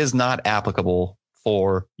itself is not applicable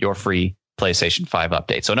for your free PlayStation 5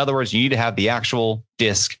 update. So in other words, you need to have the actual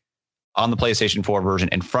disc on the PlayStation 4 version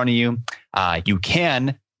in front of you. You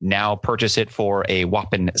can now purchase it for a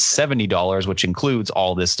whopping $70, which includes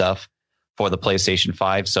all this stuff for the PlayStation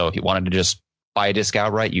 5. So if you wanted to just buy a disc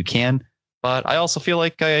outright, you can. But I also feel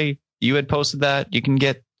like you had posted that you can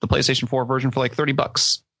get the PlayStation 4 version for like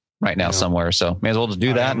 $30 right now somewhere. So may as well just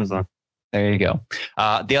do that. Amazon. There you go.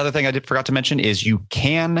 The other thing I forgot to mention is you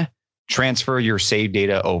can transfer your save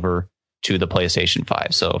data over to the PlayStation 5.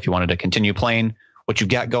 So if you wanted to continue playing what you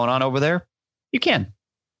got going on over there, you can.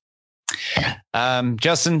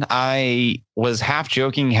 Justin, I was half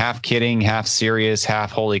joking, half kidding, half serious,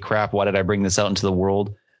 half holy crap, why did I bring this out into the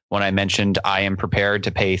world when I mentioned I am prepared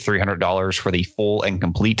to pay $300 for the full and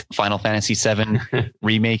complete Final Fantasy VII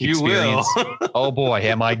Remake experience. Oh boy,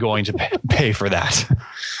 am I going to pay for that.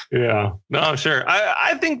 Yeah, no, sure.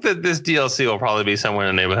 I think that this DLC will probably be somewhere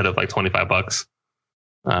in the neighborhood of like $25,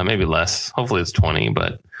 maybe less. Hopefully it's 20,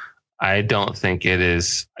 but I don't think it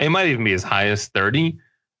is. It might even be as high as 30.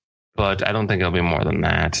 But I don't think it'll be more than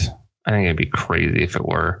that. I think it'd be crazy if it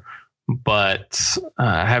were. But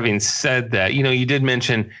having said that, you did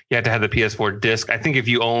mention you had to have the PS4 disc. I think if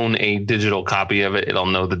you own a digital copy of it, it'll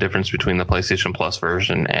know the difference between the PlayStation Plus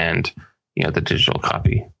version and the digital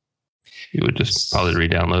copy. You would just probably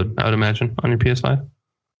re-download, I would imagine, on your PS5.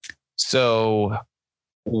 So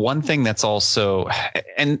one thing that's also,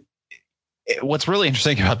 and what's really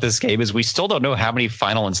interesting about this game is we still don't know how many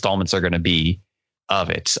final installments are going to be of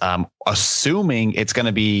it. Assuming it's going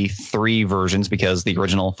to be 3 versions because the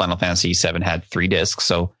original Final Fantasy VII had 3 discs.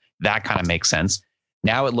 So that kind of makes sense.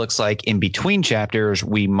 Now it looks like in between chapters,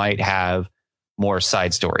 we might have more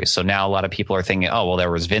side stories. So now a lot of people are thinking, oh, well, there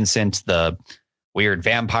was Vincent, the weird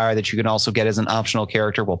vampire that you can also get as an optional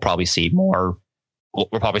character. We'll probably see more. We'll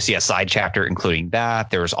probably see a side chapter, including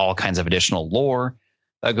that. There's all kinds of additional lore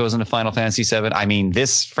that goes into Final Fantasy VII. I mean,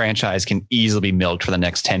 this franchise can easily be milked for the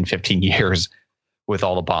next 10, 15 years with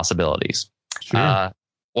all the possibilities. Sure.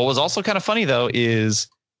 What was also kind of funny, though, is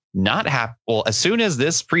as soon as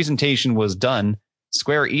this presentation was done,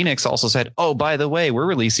 Square Enix also said, oh, by the way, we're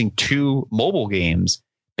releasing 2 mobile games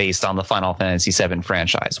based on the Final Fantasy VII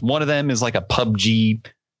franchise. One of them is like a PUBG,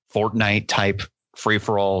 Fortnite type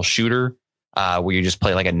free-for-all shooter where you just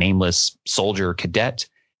play like a nameless soldier cadet.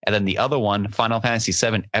 And then the other one, Final Fantasy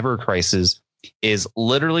VII Ever Crisis, is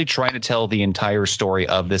literally trying to tell the entire story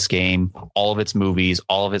of this game, all of its movies,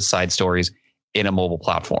 all of its side stories in a mobile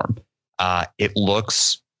platform. It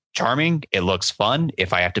looks charming. It looks fun.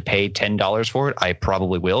 If I have to pay $10 for it, I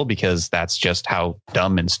probably will, because that's just how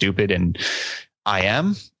dumb and stupid and I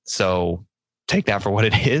am. So take that for what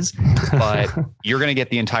it is. But you're going to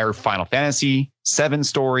get the entire Final Fantasy VII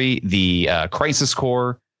story, the Crisis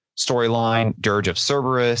Core storyline, Dirge of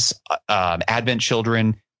Cerberus, Advent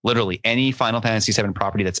Children. Literally any Final Fantasy VII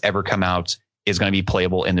property that's ever come out is going to be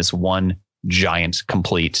playable in this one giant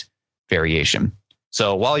complete variation.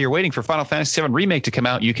 So while you're waiting for Final Fantasy VII Remake to come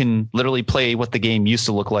out, you can literally play what the game used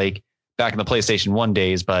to look like back in the PlayStation 1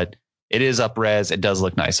 days, but it is up-res. It does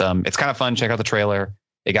look nice. It's kind of fun. Check out the trailer.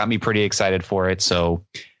 It got me pretty excited for it. So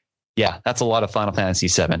Yeah, that's a lot of Final Fantasy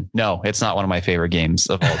VII. No, it's not one of my favorite games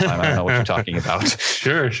of all time. I don't know what you're talking about.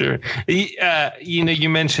 Sure. You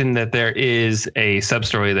mentioned that there is a sub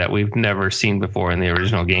story that we've never seen before in the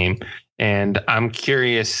original game, and I'm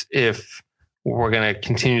curious if we're going to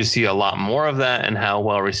continue to see a lot more of that and how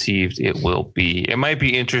well received it will be. It might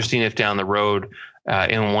be interesting if down the road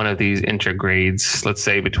in one of these intergrades, let's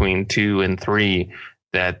say between 2 and 3,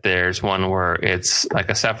 that there's one where it's like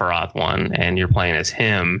a Sephiroth one and you're playing as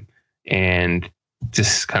him, and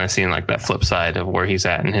just kind of seeing like that flip side of where he's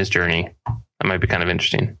at in his journey. That might be kind of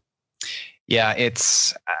interesting. Yeah,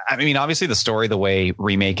 I mean, obviously the story, the way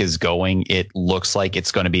Remake is going, it looks like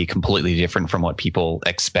it's going to be completely different from what people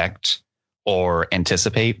expect or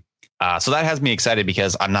anticipate. So that has me excited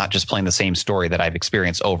because I'm not just playing the same story that I've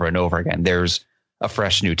experienced over and over again. There's a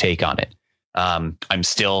fresh new take on it. I'm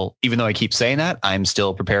still, even though I keep saying that, I'm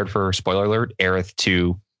still prepared for, spoiler alert, Aerith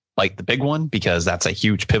to like the big one, because that's a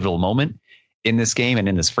huge pivotal moment in this game and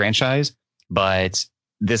in this franchise. But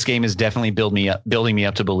this game is definitely building me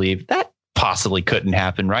up to believe that possibly couldn't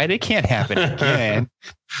happen, right? It can't happen again.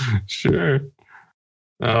 Sure.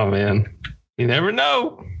 Oh man, you never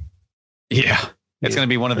know. Yeah. It's going to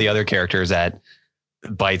be one of the other characters that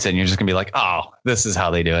bites it, and you're just going to be like, oh, this is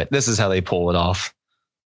how they do it. This is how they pull it off.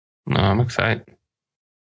 No, I'm excited.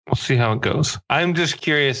 We'll see how it goes. I'm just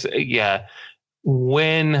curious. Yeah.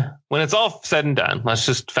 When it's all said and done, let's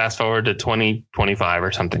just fast forward to 2025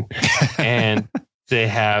 or something. And they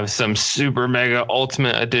have some super mega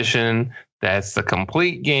ultimate edition. That's the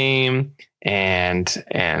complete game and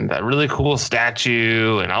a really cool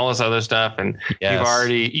statue and all this other stuff. And yes.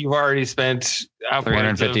 you've already spent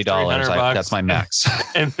 $350. That's my max.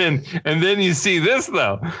 and then you see this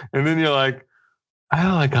though. And then you're like,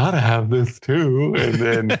 oh, I gotta have this too.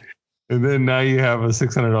 And then now you have a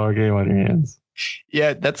 $600 game on your hands.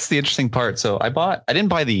 Yeah, that's the interesting part. So I didn't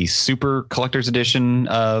buy the super collector's edition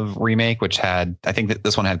of Remake, which had, I think that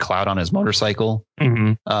this one had Cloud on his motorcycle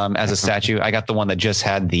as a statue. I got the one that just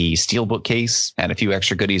had the steelbook case and a few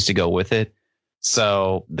extra goodies to go with it.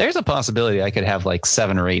 So there's a possibility I could have like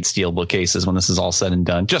 7 or 8 steelbook cases when this is all said and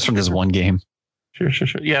done, just from this one game. Sure.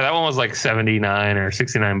 Yeah, that one was like $79 or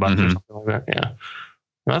 $69 or something like that. Yeah,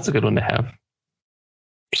 well, that's a good one to have.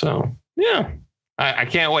 So yeah. I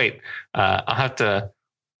can't wait. I'll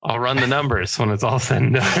run the numbers when it's all said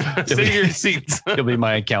and done. Save your seats. You'll be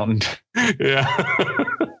my accountant. Yeah.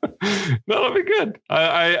 That'll be good.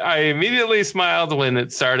 I immediately smiled when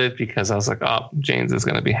it started because I was like, oh, James is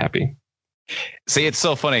going to be happy. See, it's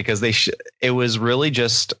so funny because it was really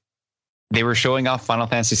just, they were showing off Final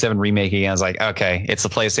Fantasy VII Remake again. I was like, okay, it's the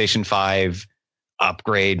PlayStation 5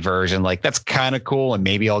 upgrade version. Like, that's kind of cool. And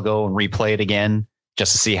maybe I'll go and replay it again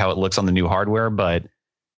just to see how it looks on the new hardware, but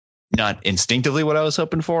not instinctively what I was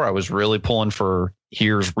hoping for. I was really pulling for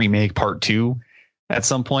here's Remake Part 2 at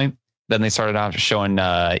some point. Then they started off showing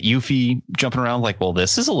Yuffie jumping around like, well,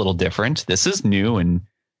 this is a little different. This is new and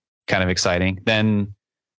kind of exciting. Then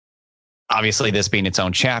obviously this being its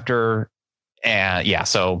own chapter. And yeah,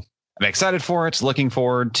 so I'm excited for it. Looking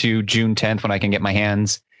forward to June 10th when I can get my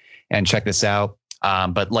hands and check this out.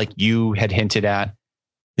 But like you had hinted at,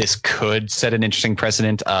 this could set an interesting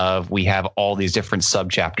precedent of we have all these different sub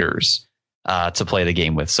chapters to play the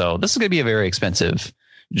game with. So this is going to be a very expensive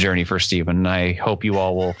journey for Steven. And I hope you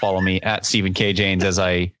all will follow me at Stephen K. Janes as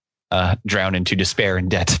I drown into despair and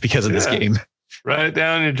debt because of this game. Write it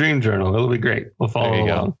down in your dream journal. It'll be great. We'll follow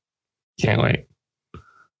along. Can't wait.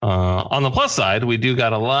 On the plus side, we do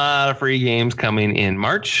got a lot of free games coming in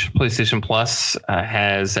March. PlayStation Plus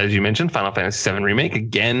has, as you mentioned, Final Fantasy VII Remake.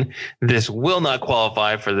 Again, this will not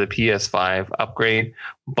qualify for the PS5 upgrade,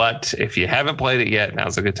 but if you haven't played it yet,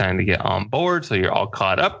 now's a good time to get on board so you're all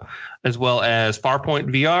caught up, as well as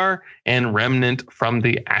Farpoint VR and Remnant from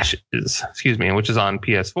the Ashes, which is on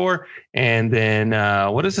PS4. And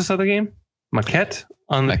then what is this other game? Maquette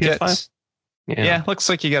on the PS5? Yeah, looks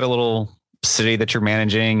like you got a little city that you're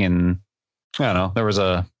managing, and I don't know, there was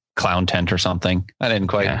a clown tent or something. I didn't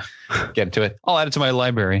quite get to it. I'll add it to my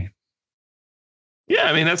library. Yeah,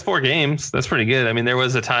 I mean, that's 4 games. That's pretty good. I mean, there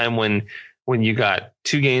was a time when you got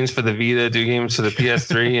 2 games for the Vita, 2 games for the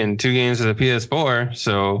PS3, and 2 games for the PS4.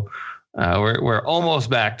 So we're almost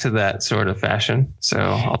back to that sort of fashion. So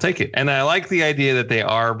I'll take it. And I like the idea that they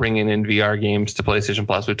are bringing in VR games to PlayStation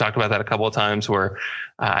Plus. We've talked about that a couple of times where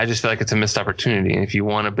I just feel like it's a missed opportunity. And if you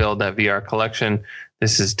want to build that VR collection,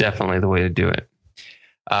 this is definitely the way to do it.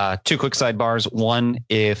 2 quick sidebars. One,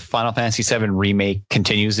 if Final Fantasy VII Remake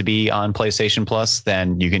continues to be on PlayStation Plus,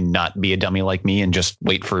 then you can not be a dummy like me and just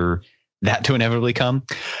wait for that to inevitably come.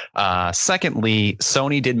 Secondly,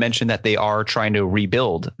 Sony did mention that they are trying to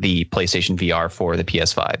rebuild the PlayStation VR for the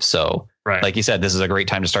PS5. So, like you said, this is a great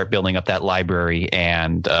time to start building up that library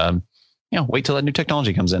and, wait till that new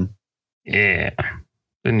technology comes in. Yeah.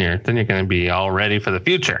 Then you're going to be all ready for the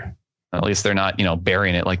future. At least they're not,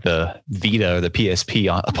 burying it like the Vita or the PSP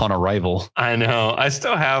upon arrival. I know. I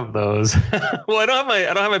still have those. Well, I don't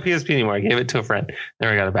have my PSP anymore. I gave it to a friend.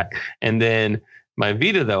 Never got it back. And then my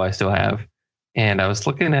Vita, though, I still have. And I was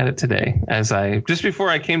looking at it today just before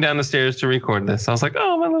I came down the stairs to record this. I was like,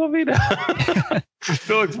 oh, my little Vita.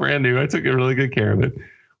 Still looks brand new. I took really good care of it.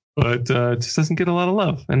 But it just doesn't get a lot of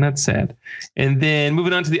love, and that's sad. And then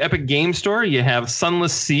moving on to the Epic Game Store, you have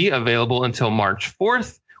Sunless Sea available until March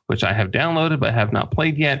 4th, which I have downloaded but have not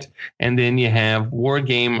played yet. And then you have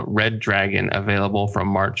Wargame Red Dragon available from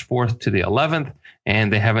March 4th to the 11th.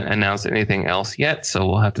 And they haven't announced anything else yet, so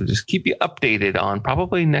we'll have to just keep you updated on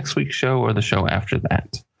probably next week's show or the show after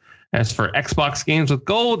that. As for Xbox games with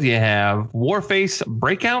gold, you have Warface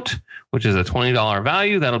Breakout, which is a $20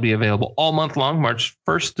 value. That'll be available all month long, March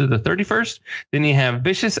 1st to the 31st. Then you have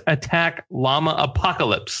Vicious Attack Llama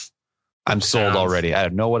Apocalypse. I'm sold already. I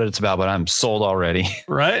don't know what it's about, but I'm sold already.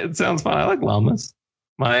 Right? It sounds fun. I like llamas.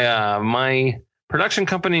 My production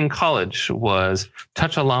company in college was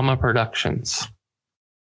Touch a Llama Productions.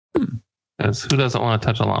 Because who doesn't want to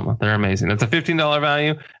touch a llama? They're amazing. It's a $15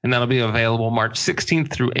 value, and that'll be available March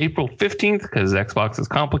 16th through April 15th because Xbox is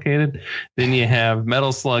complicated. Then you have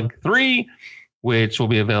Metal Slug 3, which will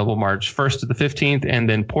be available March 1st to the 15th, and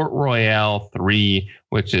then Port Royale 3,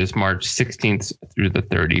 which is March 16th through the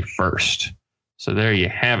 31st. So there you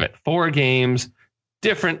have it. 4 games,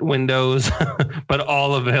 different windows, but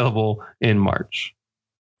all available in March.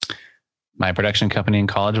 My production company in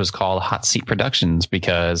college was called Hot Seat Productions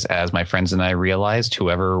because, as my friends and I realized,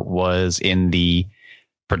 whoever was in the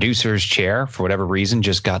producer's chair, for whatever reason,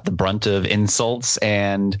 just got the brunt of insults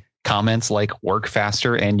and comments like "work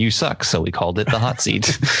faster" and "you suck." So we called it the Hot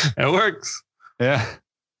Seat. It works. Yeah,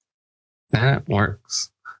 that works.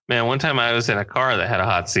 Man, one time I was in a car that had a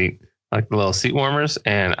hot seat, like the little seat warmers,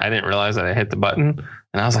 and I didn't realize that I hit the button.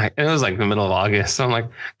 And I was like, it was like the middle of August. So I'm like,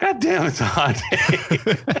 God damn, it's a hot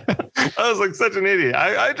day. I was like such an idiot.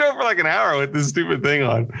 I drove for like an hour with this stupid thing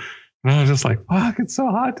on. And I was just like, fuck, it's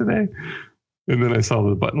so hot today. And then I saw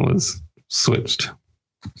the button was switched.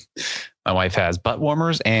 My wife has butt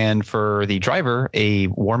warmers, and for the driver, a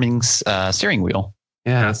warming steering wheel.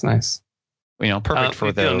 Yeah, that's nice. Perfect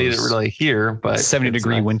for those. You don't need it really here, but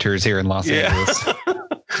 70-degree winters here in Los Angeles.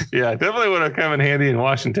 Yeah, definitely would have come in handy in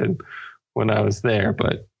Washington when I was there,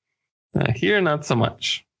 but here, not so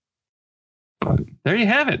much. But there you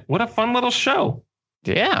have it. What a fun little show.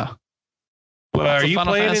 Yeah. Well, are you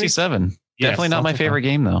Final playing Fantasy VII? Yes, definitely not my favorite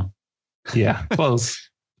game, though. Yeah, close.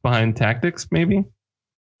 Behind Tactics, maybe?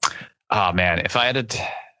 Oh, man. If I had to...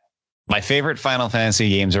 My favorite Final Fantasy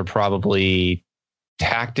games are probably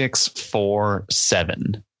Tactics 4,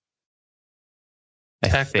 7.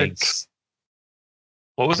 Tactics.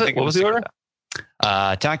 What was it? What was the order?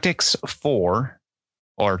 Tactics 4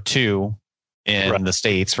 or 2 in the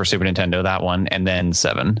States for Super Nintendo, that one, and then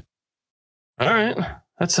 7. All right.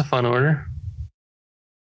 That's a fun order.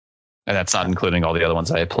 And that's not including all the other ones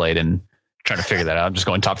that I played and trying to figure that out. I'm just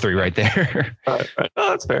going top 3 right there. Right. Oh,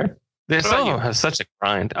 that's fair. This has such a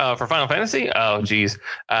grind. For Final Fantasy? Oh, geez.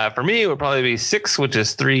 For me, it would probably be 6, which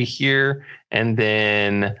is 3 here. And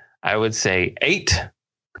then I would say 8.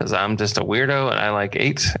 Because I'm just a weirdo and I like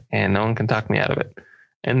 8 and no one can talk me out of it.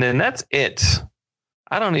 And then that's it.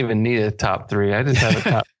 I don't even need a top 3. I just have a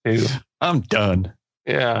top 2. I'm done.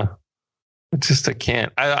 Yeah. I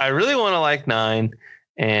can't. I really want to like 9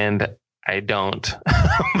 and I don't.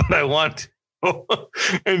 But I want to.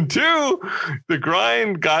 And 2, the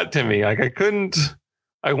grind got to me. Like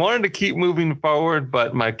I wanted to keep moving forward,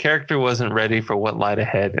 but my character wasn't ready for what lied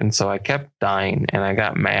ahead. And so I kept dying and I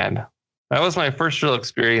got mad. That was my first real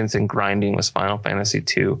experience in grinding was Final Fantasy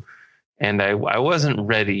II, and I wasn't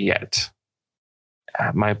ready yet.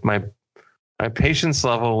 My patience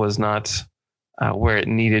level was not where it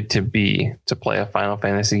needed to be to play a Final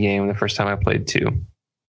Fantasy game the first time I played 2.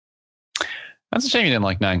 That's a shame you didn't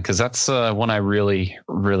like 9 because that's one I really,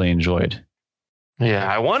 really enjoyed. Yeah,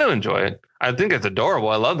 I want to enjoy it. I think it's adorable.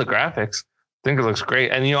 I love the graphics. I think it looks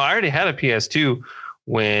great. And, I already had a PS2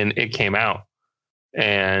 when it came out,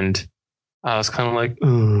 and I was kind of like,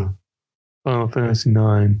 Final Fantasy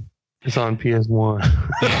 9. It's on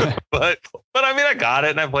PS1. but I mean, I got it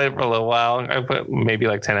and I played it for a little while. I put maybe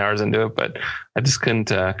like 10 hours into it, but I just couldn't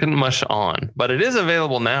mush on. But it is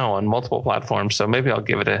available now on multiple platforms, so maybe I'll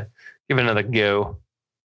give it another go.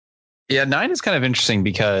 Yeah, 9 is kind of interesting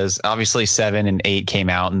because obviously 7 and 8 came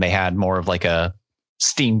out and they had more of like a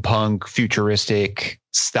steampunk futuristic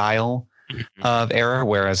style of era,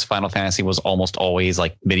 whereas Final Fantasy was almost always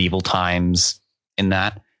like medieval times in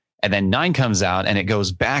that. And then 9 comes out and it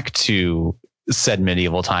goes back to said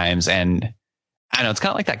medieval times. And I don't know, it's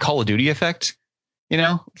kind of like that Call of Duty effect. You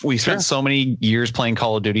know, we spent so many years playing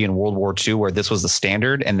Call of Duty in World War II where this was the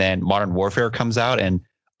standard, and then Modern Warfare comes out and,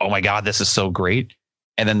 oh my God, this is so great.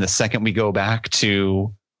 And then the second we go back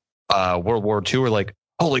to World War II, we're like,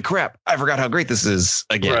 holy crap, I forgot how great this is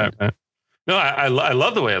again. Right. No, I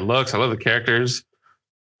love the way it looks. I love the characters.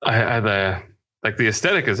 The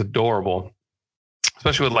aesthetic is adorable,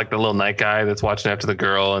 especially with like the little night guy that's watching after the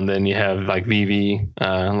girl, and then you have like Vivi.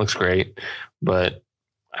 It looks great, but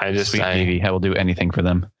Vivi, I will do anything for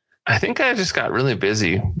them. I think I just got really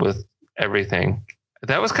busy with everything.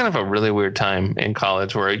 That was kind of a really weird time in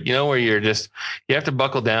college where you have to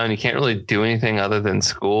buckle down. You can't really do anything other than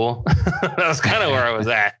school. That was kind of where I was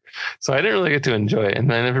at. So I didn't really get to enjoy it,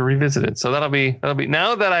 and I never revisited. So that'll be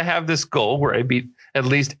now that I have this goal where I beat at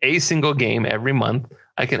least a single game every month,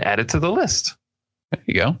 I can add it to the list. There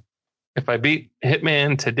you go. If I beat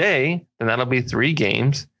Hitman today, then that'll be 3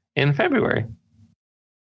 games in February.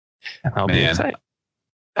 And I'll be excited.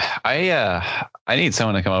 I need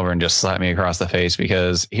someone to come over and just slap me across the face,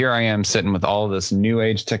 because here I am sitting with all this new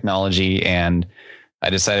age technology, and I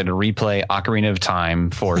decided to replay Ocarina of Time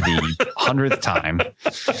for the 100th time.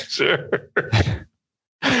 Sure.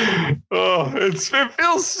 Oh, it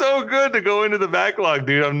feels so good to go into the backlog,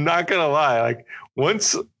 dude. I'm not gonna lie. Like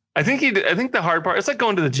once, I think the hard part, it's like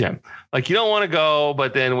going to the gym. Like you don't want to go,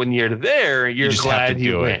 but then when you're there, you're glad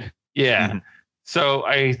you went. Yeah. Mm-hmm. So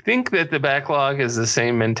I think that the backlog is the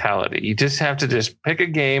same mentality. You just have to just pick a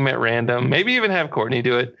game at random, maybe even have Courtney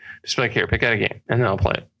do it. Just be like, here, pick out a game, and then I'll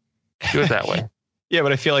play it. Do it that way. Yeah,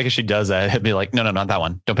 but I feel like if she does that, it'd be like, no, not that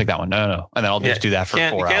one. Don't pick that one. No. And then I'll just do that for 4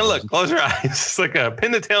 hours. You can't look. Close your eyes. It's like a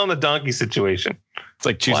pin the tail on the donkey situation. It's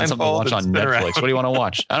like choosing something to watch on Netflix. What do you want to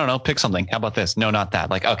watch? I don't know. Pick something. How about this? No, not that.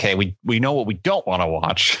 Like, okay, we know what we don't want to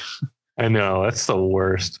watch. I know. That's the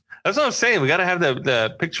worst. That's what I'm saying. We got to have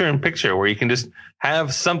the picture in picture where you can just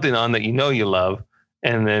have something on that you love.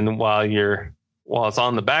 And then while it's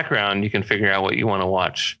on the background, you can figure out what you want to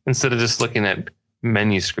watch instead of just looking at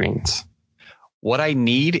menu screens. What I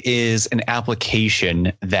need is an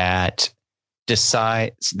application that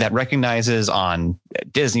recognizes on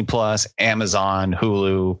Disney Plus, Amazon,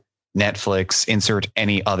 Hulu, Netflix, insert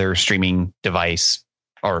any other streaming device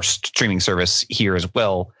or streaming service here as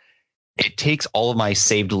well. It takes all of my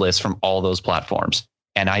saved lists from all those platforms,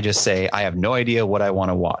 and I just say, I have no idea what I want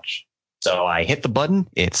to watch. So I hit the button,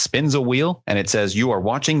 it spins a wheel, and it says, you are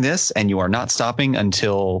watching this and you are not stopping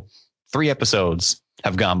until 3 episodes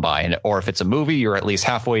have gone by. Or if it's a movie, you're at least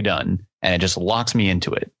halfway done, and it just locks me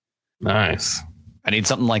into it. Nice. I need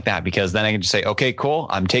something like that, because then I can just say, okay, cool.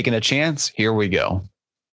 I'm taking a chance. Here we go.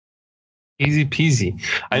 Easy peasy.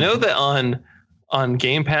 I know that on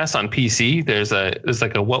Game Pass on PC, there's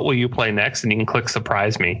like a what will you play next, and you can click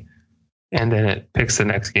surprise me, and then it picks the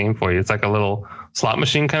next game for you. It's like a little slot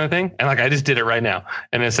machine kind of thing. And like I just did it right now,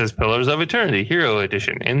 and it says Pillars of Eternity Hero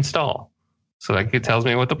Edition install. So like it tells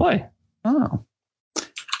me what to play. Oh.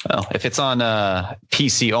 Well, if it's on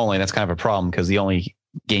PC only, that's kind of a problem, because the only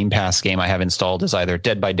Game Pass game I have installed is either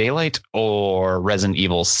Dead by Daylight or Resident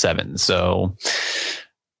Evil 7. So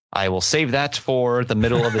I will save that for the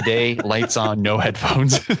middle of the day, lights on, no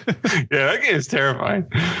headphones. Yeah, that game is terrifying.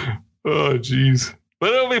 Oh, geez.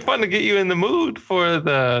 But it'll be fun to get you in the mood for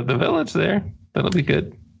the village there. That'll be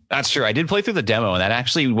good. That's true. I did play through the demo, and that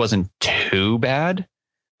actually wasn't too bad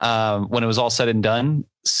when it was all said and done.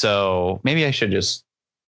 So maybe I should just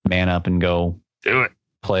man up and go do it.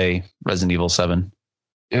 Play Resident Evil 7.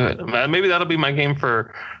 Do it. Maybe that'll be my game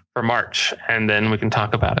for March, and then we can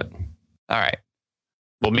talk about it. All right.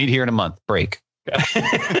 We'll meet here in a month. Break.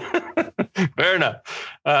 Fair enough.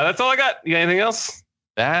 That's all I got. You got anything else?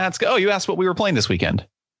 That's good. Oh, you asked what we were playing this weekend.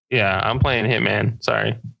 Yeah, I'm playing Hitman.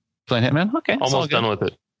 Sorry. Playing Hitman? Okay. Almost done with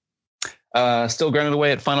it. Still grinding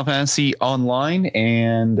away at Final Fantasy Online,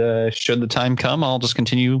 and should the time come, I'll just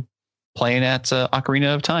continue playing at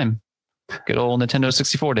Ocarina of Time. Good old Nintendo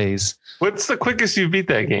 64 days. What's the quickest you beat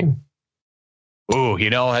that game? Oh,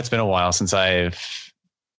 that's been a while since I've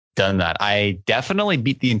done that. I definitely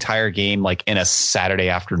beat the entire game like in a Saturday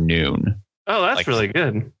afternoon. Oh, that's really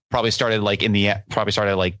good. Probably started like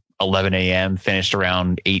 11 a.m., finished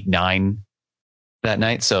around 8, 9 that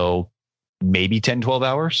night. So maybe 10, 12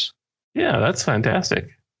 hours. Yeah, that's fantastic.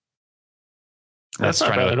 That's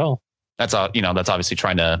not bad at all. That's obviously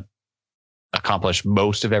trying to accomplish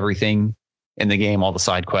most of everything in the game, all the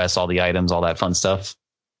side quests, all the items, all that fun stuff.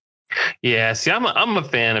 Yeah, see, I'm a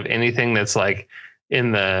fan of anything that's like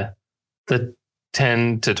in the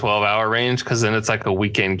 10 to 12 hour range, because then it's like a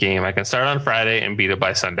weekend game. I can start on Friday and beat it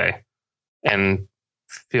by Sunday and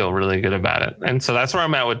feel really good about it. And so that's where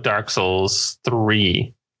I'm at with Dark Souls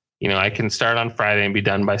 3. You know, I can start on Friday and be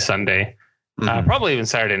done by Sunday, probably even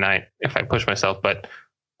Saturday night if I push myself. But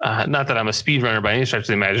not that I'm a speedrunner by any stretch of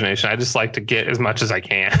the imagination. I just like to get as much as I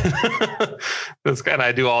can. That's kind of,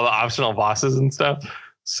 I do all the optional bosses and stuff.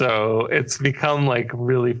 So it's become like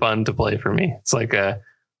really fun to play for me. It's like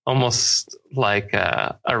almost like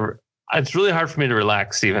it's really hard for me to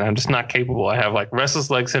relax, Steven. I'm just not capable. I have like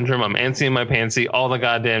restless leg syndrome. I'm antsy in my pantsy all the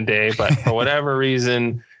goddamn day. But for whatever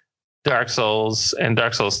reason, Dark Souls and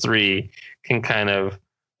Dark Souls 3 can kind of,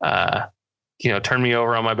 turn me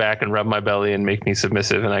over on my back and rub my belly and make me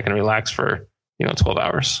submissive, and I can relax for, 12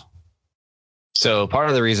 hours. So part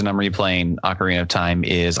of the reason I'm replaying Ocarina of Time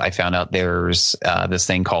is I found out there's this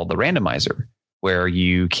thing called the randomizer, where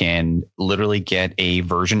you can literally get a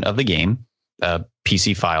version of the game, a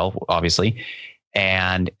PC file, obviously,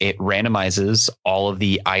 and it randomizes all of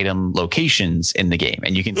the item locations in the game,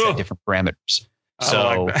 and you can set different parameters.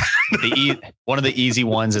 So like one of the easy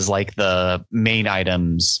ones is like the main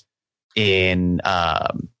items in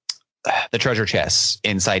the treasure chests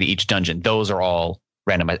inside each dungeon. Those are all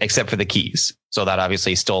randomized except for the keys. So that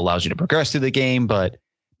obviously still allows you to progress through the game, but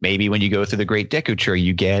maybe when you go through the Great Deku Tree,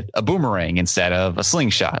 you get a boomerang instead of a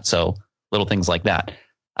slingshot. So little things like that.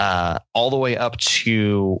 All the way up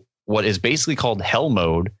to what is basically called Hell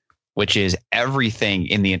Mode, which is everything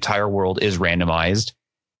in the entire world is randomized,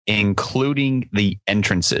 including the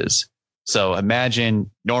entrances. So imagine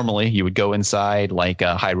normally you would go inside like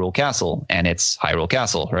a Hyrule Castle, and it's Hyrule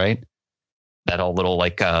Castle, right? That whole little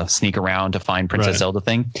like sneak around to find Princess Zelda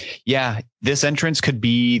thing. Yeah, this entrance could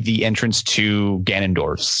be the entrance to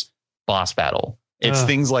Ganondorf's boss battle. It's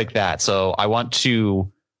things like that. So I want to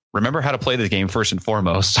remember how to play this game first and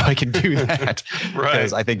foremost, so I can do that. Right.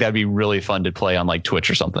 Because I think that'd be really fun to play on like Twitch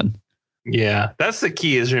or something. Yeah, that's the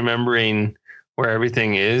key, is remembering where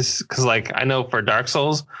everything is. Because like I know for Dark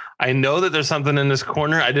Souls, I know that there's something in this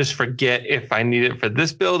corner. I just forget if I need it for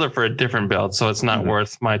this build or for a different build. So it's not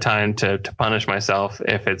worth my time to punish myself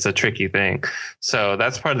if it's a tricky thing. So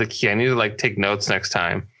that's part of the key. I need to like take notes next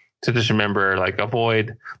time to just remember, like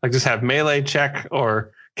avoid, like just have melee check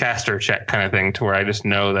or caster check kind of thing, to where I just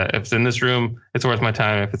know that if it's in this room, it's worth my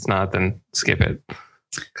time. If it's not, then skip it.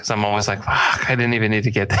 Because I'm always like, fuck, I didn't even need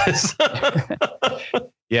to get this.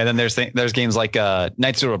 Yeah, then there's games like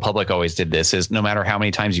Knights of the Republic always did this, is no matter how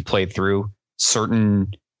many times you played through,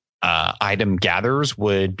 certain item gatherers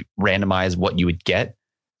would randomize what you would get.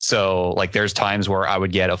 So like there's times where I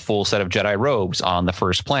would get a full set of Jedi robes on the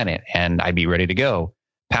first planet and I'd be ready to go.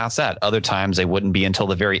 Past that, other times they wouldn't be until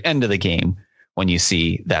the very end of the game when you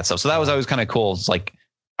see that stuff. So that was always kind of cool. It's like,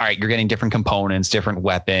 all right, you're getting different components, different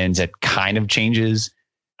weapons. It kind of changes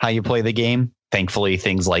how you play the game. Thankfully,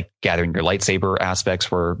 things like gathering your lightsaber aspects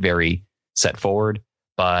were very set forward.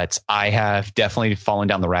 But I have definitely fallen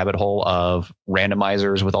down the rabbit hole of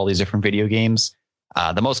randomizers with all these different video games.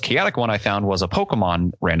 The most chaotic one I found was a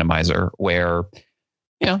Pokemon randomizer, where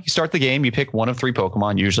you start the game, you pick one of 3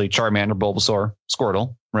 Pokemon, usually Charmander, Bulbasaur,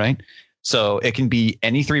 Squirtle, right? So it can be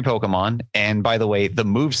any 3 Pokemon. And by the way, the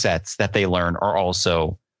move sets that they learn are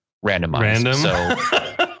also randomized. Random. So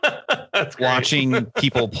watching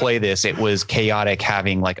people play this, it was chaotic,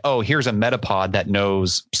 having like, oh, here's a Metapod that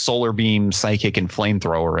knows Solar Beam, Psychic, and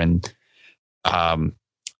Flamethrower. And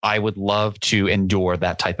I would love to endure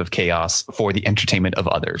that type of chaos for the entertainment of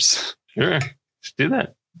others. Sure. Just do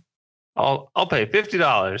that. I'll pay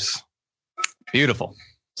 $50. Beautiful.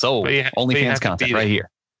 So OnlyFans content right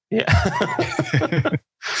here. Yeah. I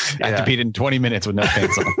have to beat it in 20 minutes with no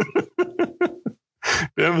pants on.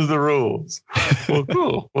 Them's the rules. Well,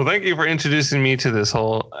 cool. Well, thank you for introducing me to this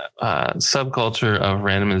whole subculture of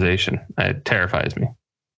randomization. It terrifies me.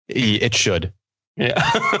 It should. Yeah.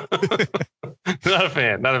 Not a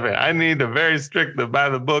fan. I need a very strict, by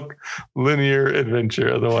the book, linear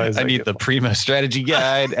adventure. Otherwise, I need the Prima strategy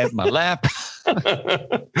guide at my lap.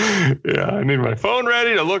 Yeah, I need my phone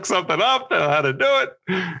ready to look something up and how to do it.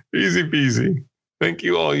 Easy peasy. Thank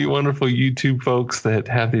you, all you wonderful YouTube folks that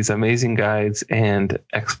have these amazing guides and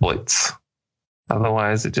exploits.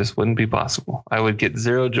 Otherwise, it just wouldn't be possible. I would get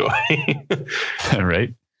zero joy.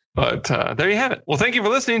 Right. But there you have it. Well, thank you for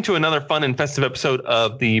listening to another fun and festive episode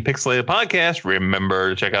of the Pixelated Podcast. Remember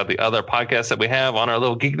to check out the other podcasts that we have on our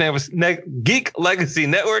little Geek Legacy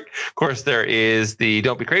Network. Of course, there is the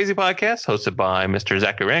Don't Be Crazy podcast hosted by Mr.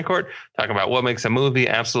 Zachary Rancourt, talking about what makes a movie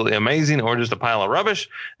absolutely amazing or just a pile of rubbish.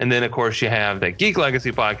 And then, of course, you have the Geek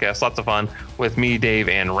Legacy podcast, lots of fun with me, Dave,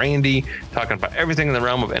 and Randy, talking about everything in the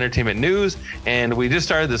realm of entertainment news. And we just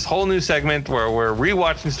started this whole new segment where we're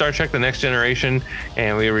rewatching Star Trek The Next Generation,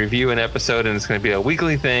 and we review an episode, and it's going to be a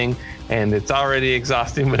weekly thing, and it's already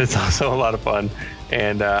exhausting, but it's also a lot of fun,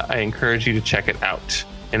 and I encourage you to check it out.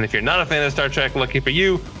 And if you're not a fan of Star Trek, lucky for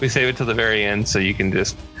you, we save it till the very end so you can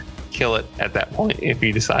just kill it at that point if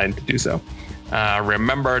you decide to do so.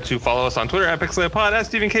 Remember to follow us on Twitter at PixelatedPod, at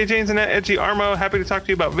Stephen K. James, and at Edgy Armo. Happy to talk to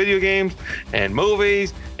you about video games and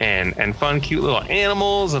movies and fun, cute little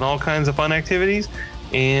animals and all kinds of fun activities.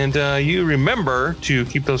 And you remember to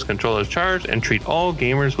keep those controllers charged and treat all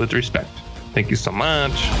gamers with respect. Thank you so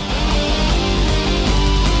much.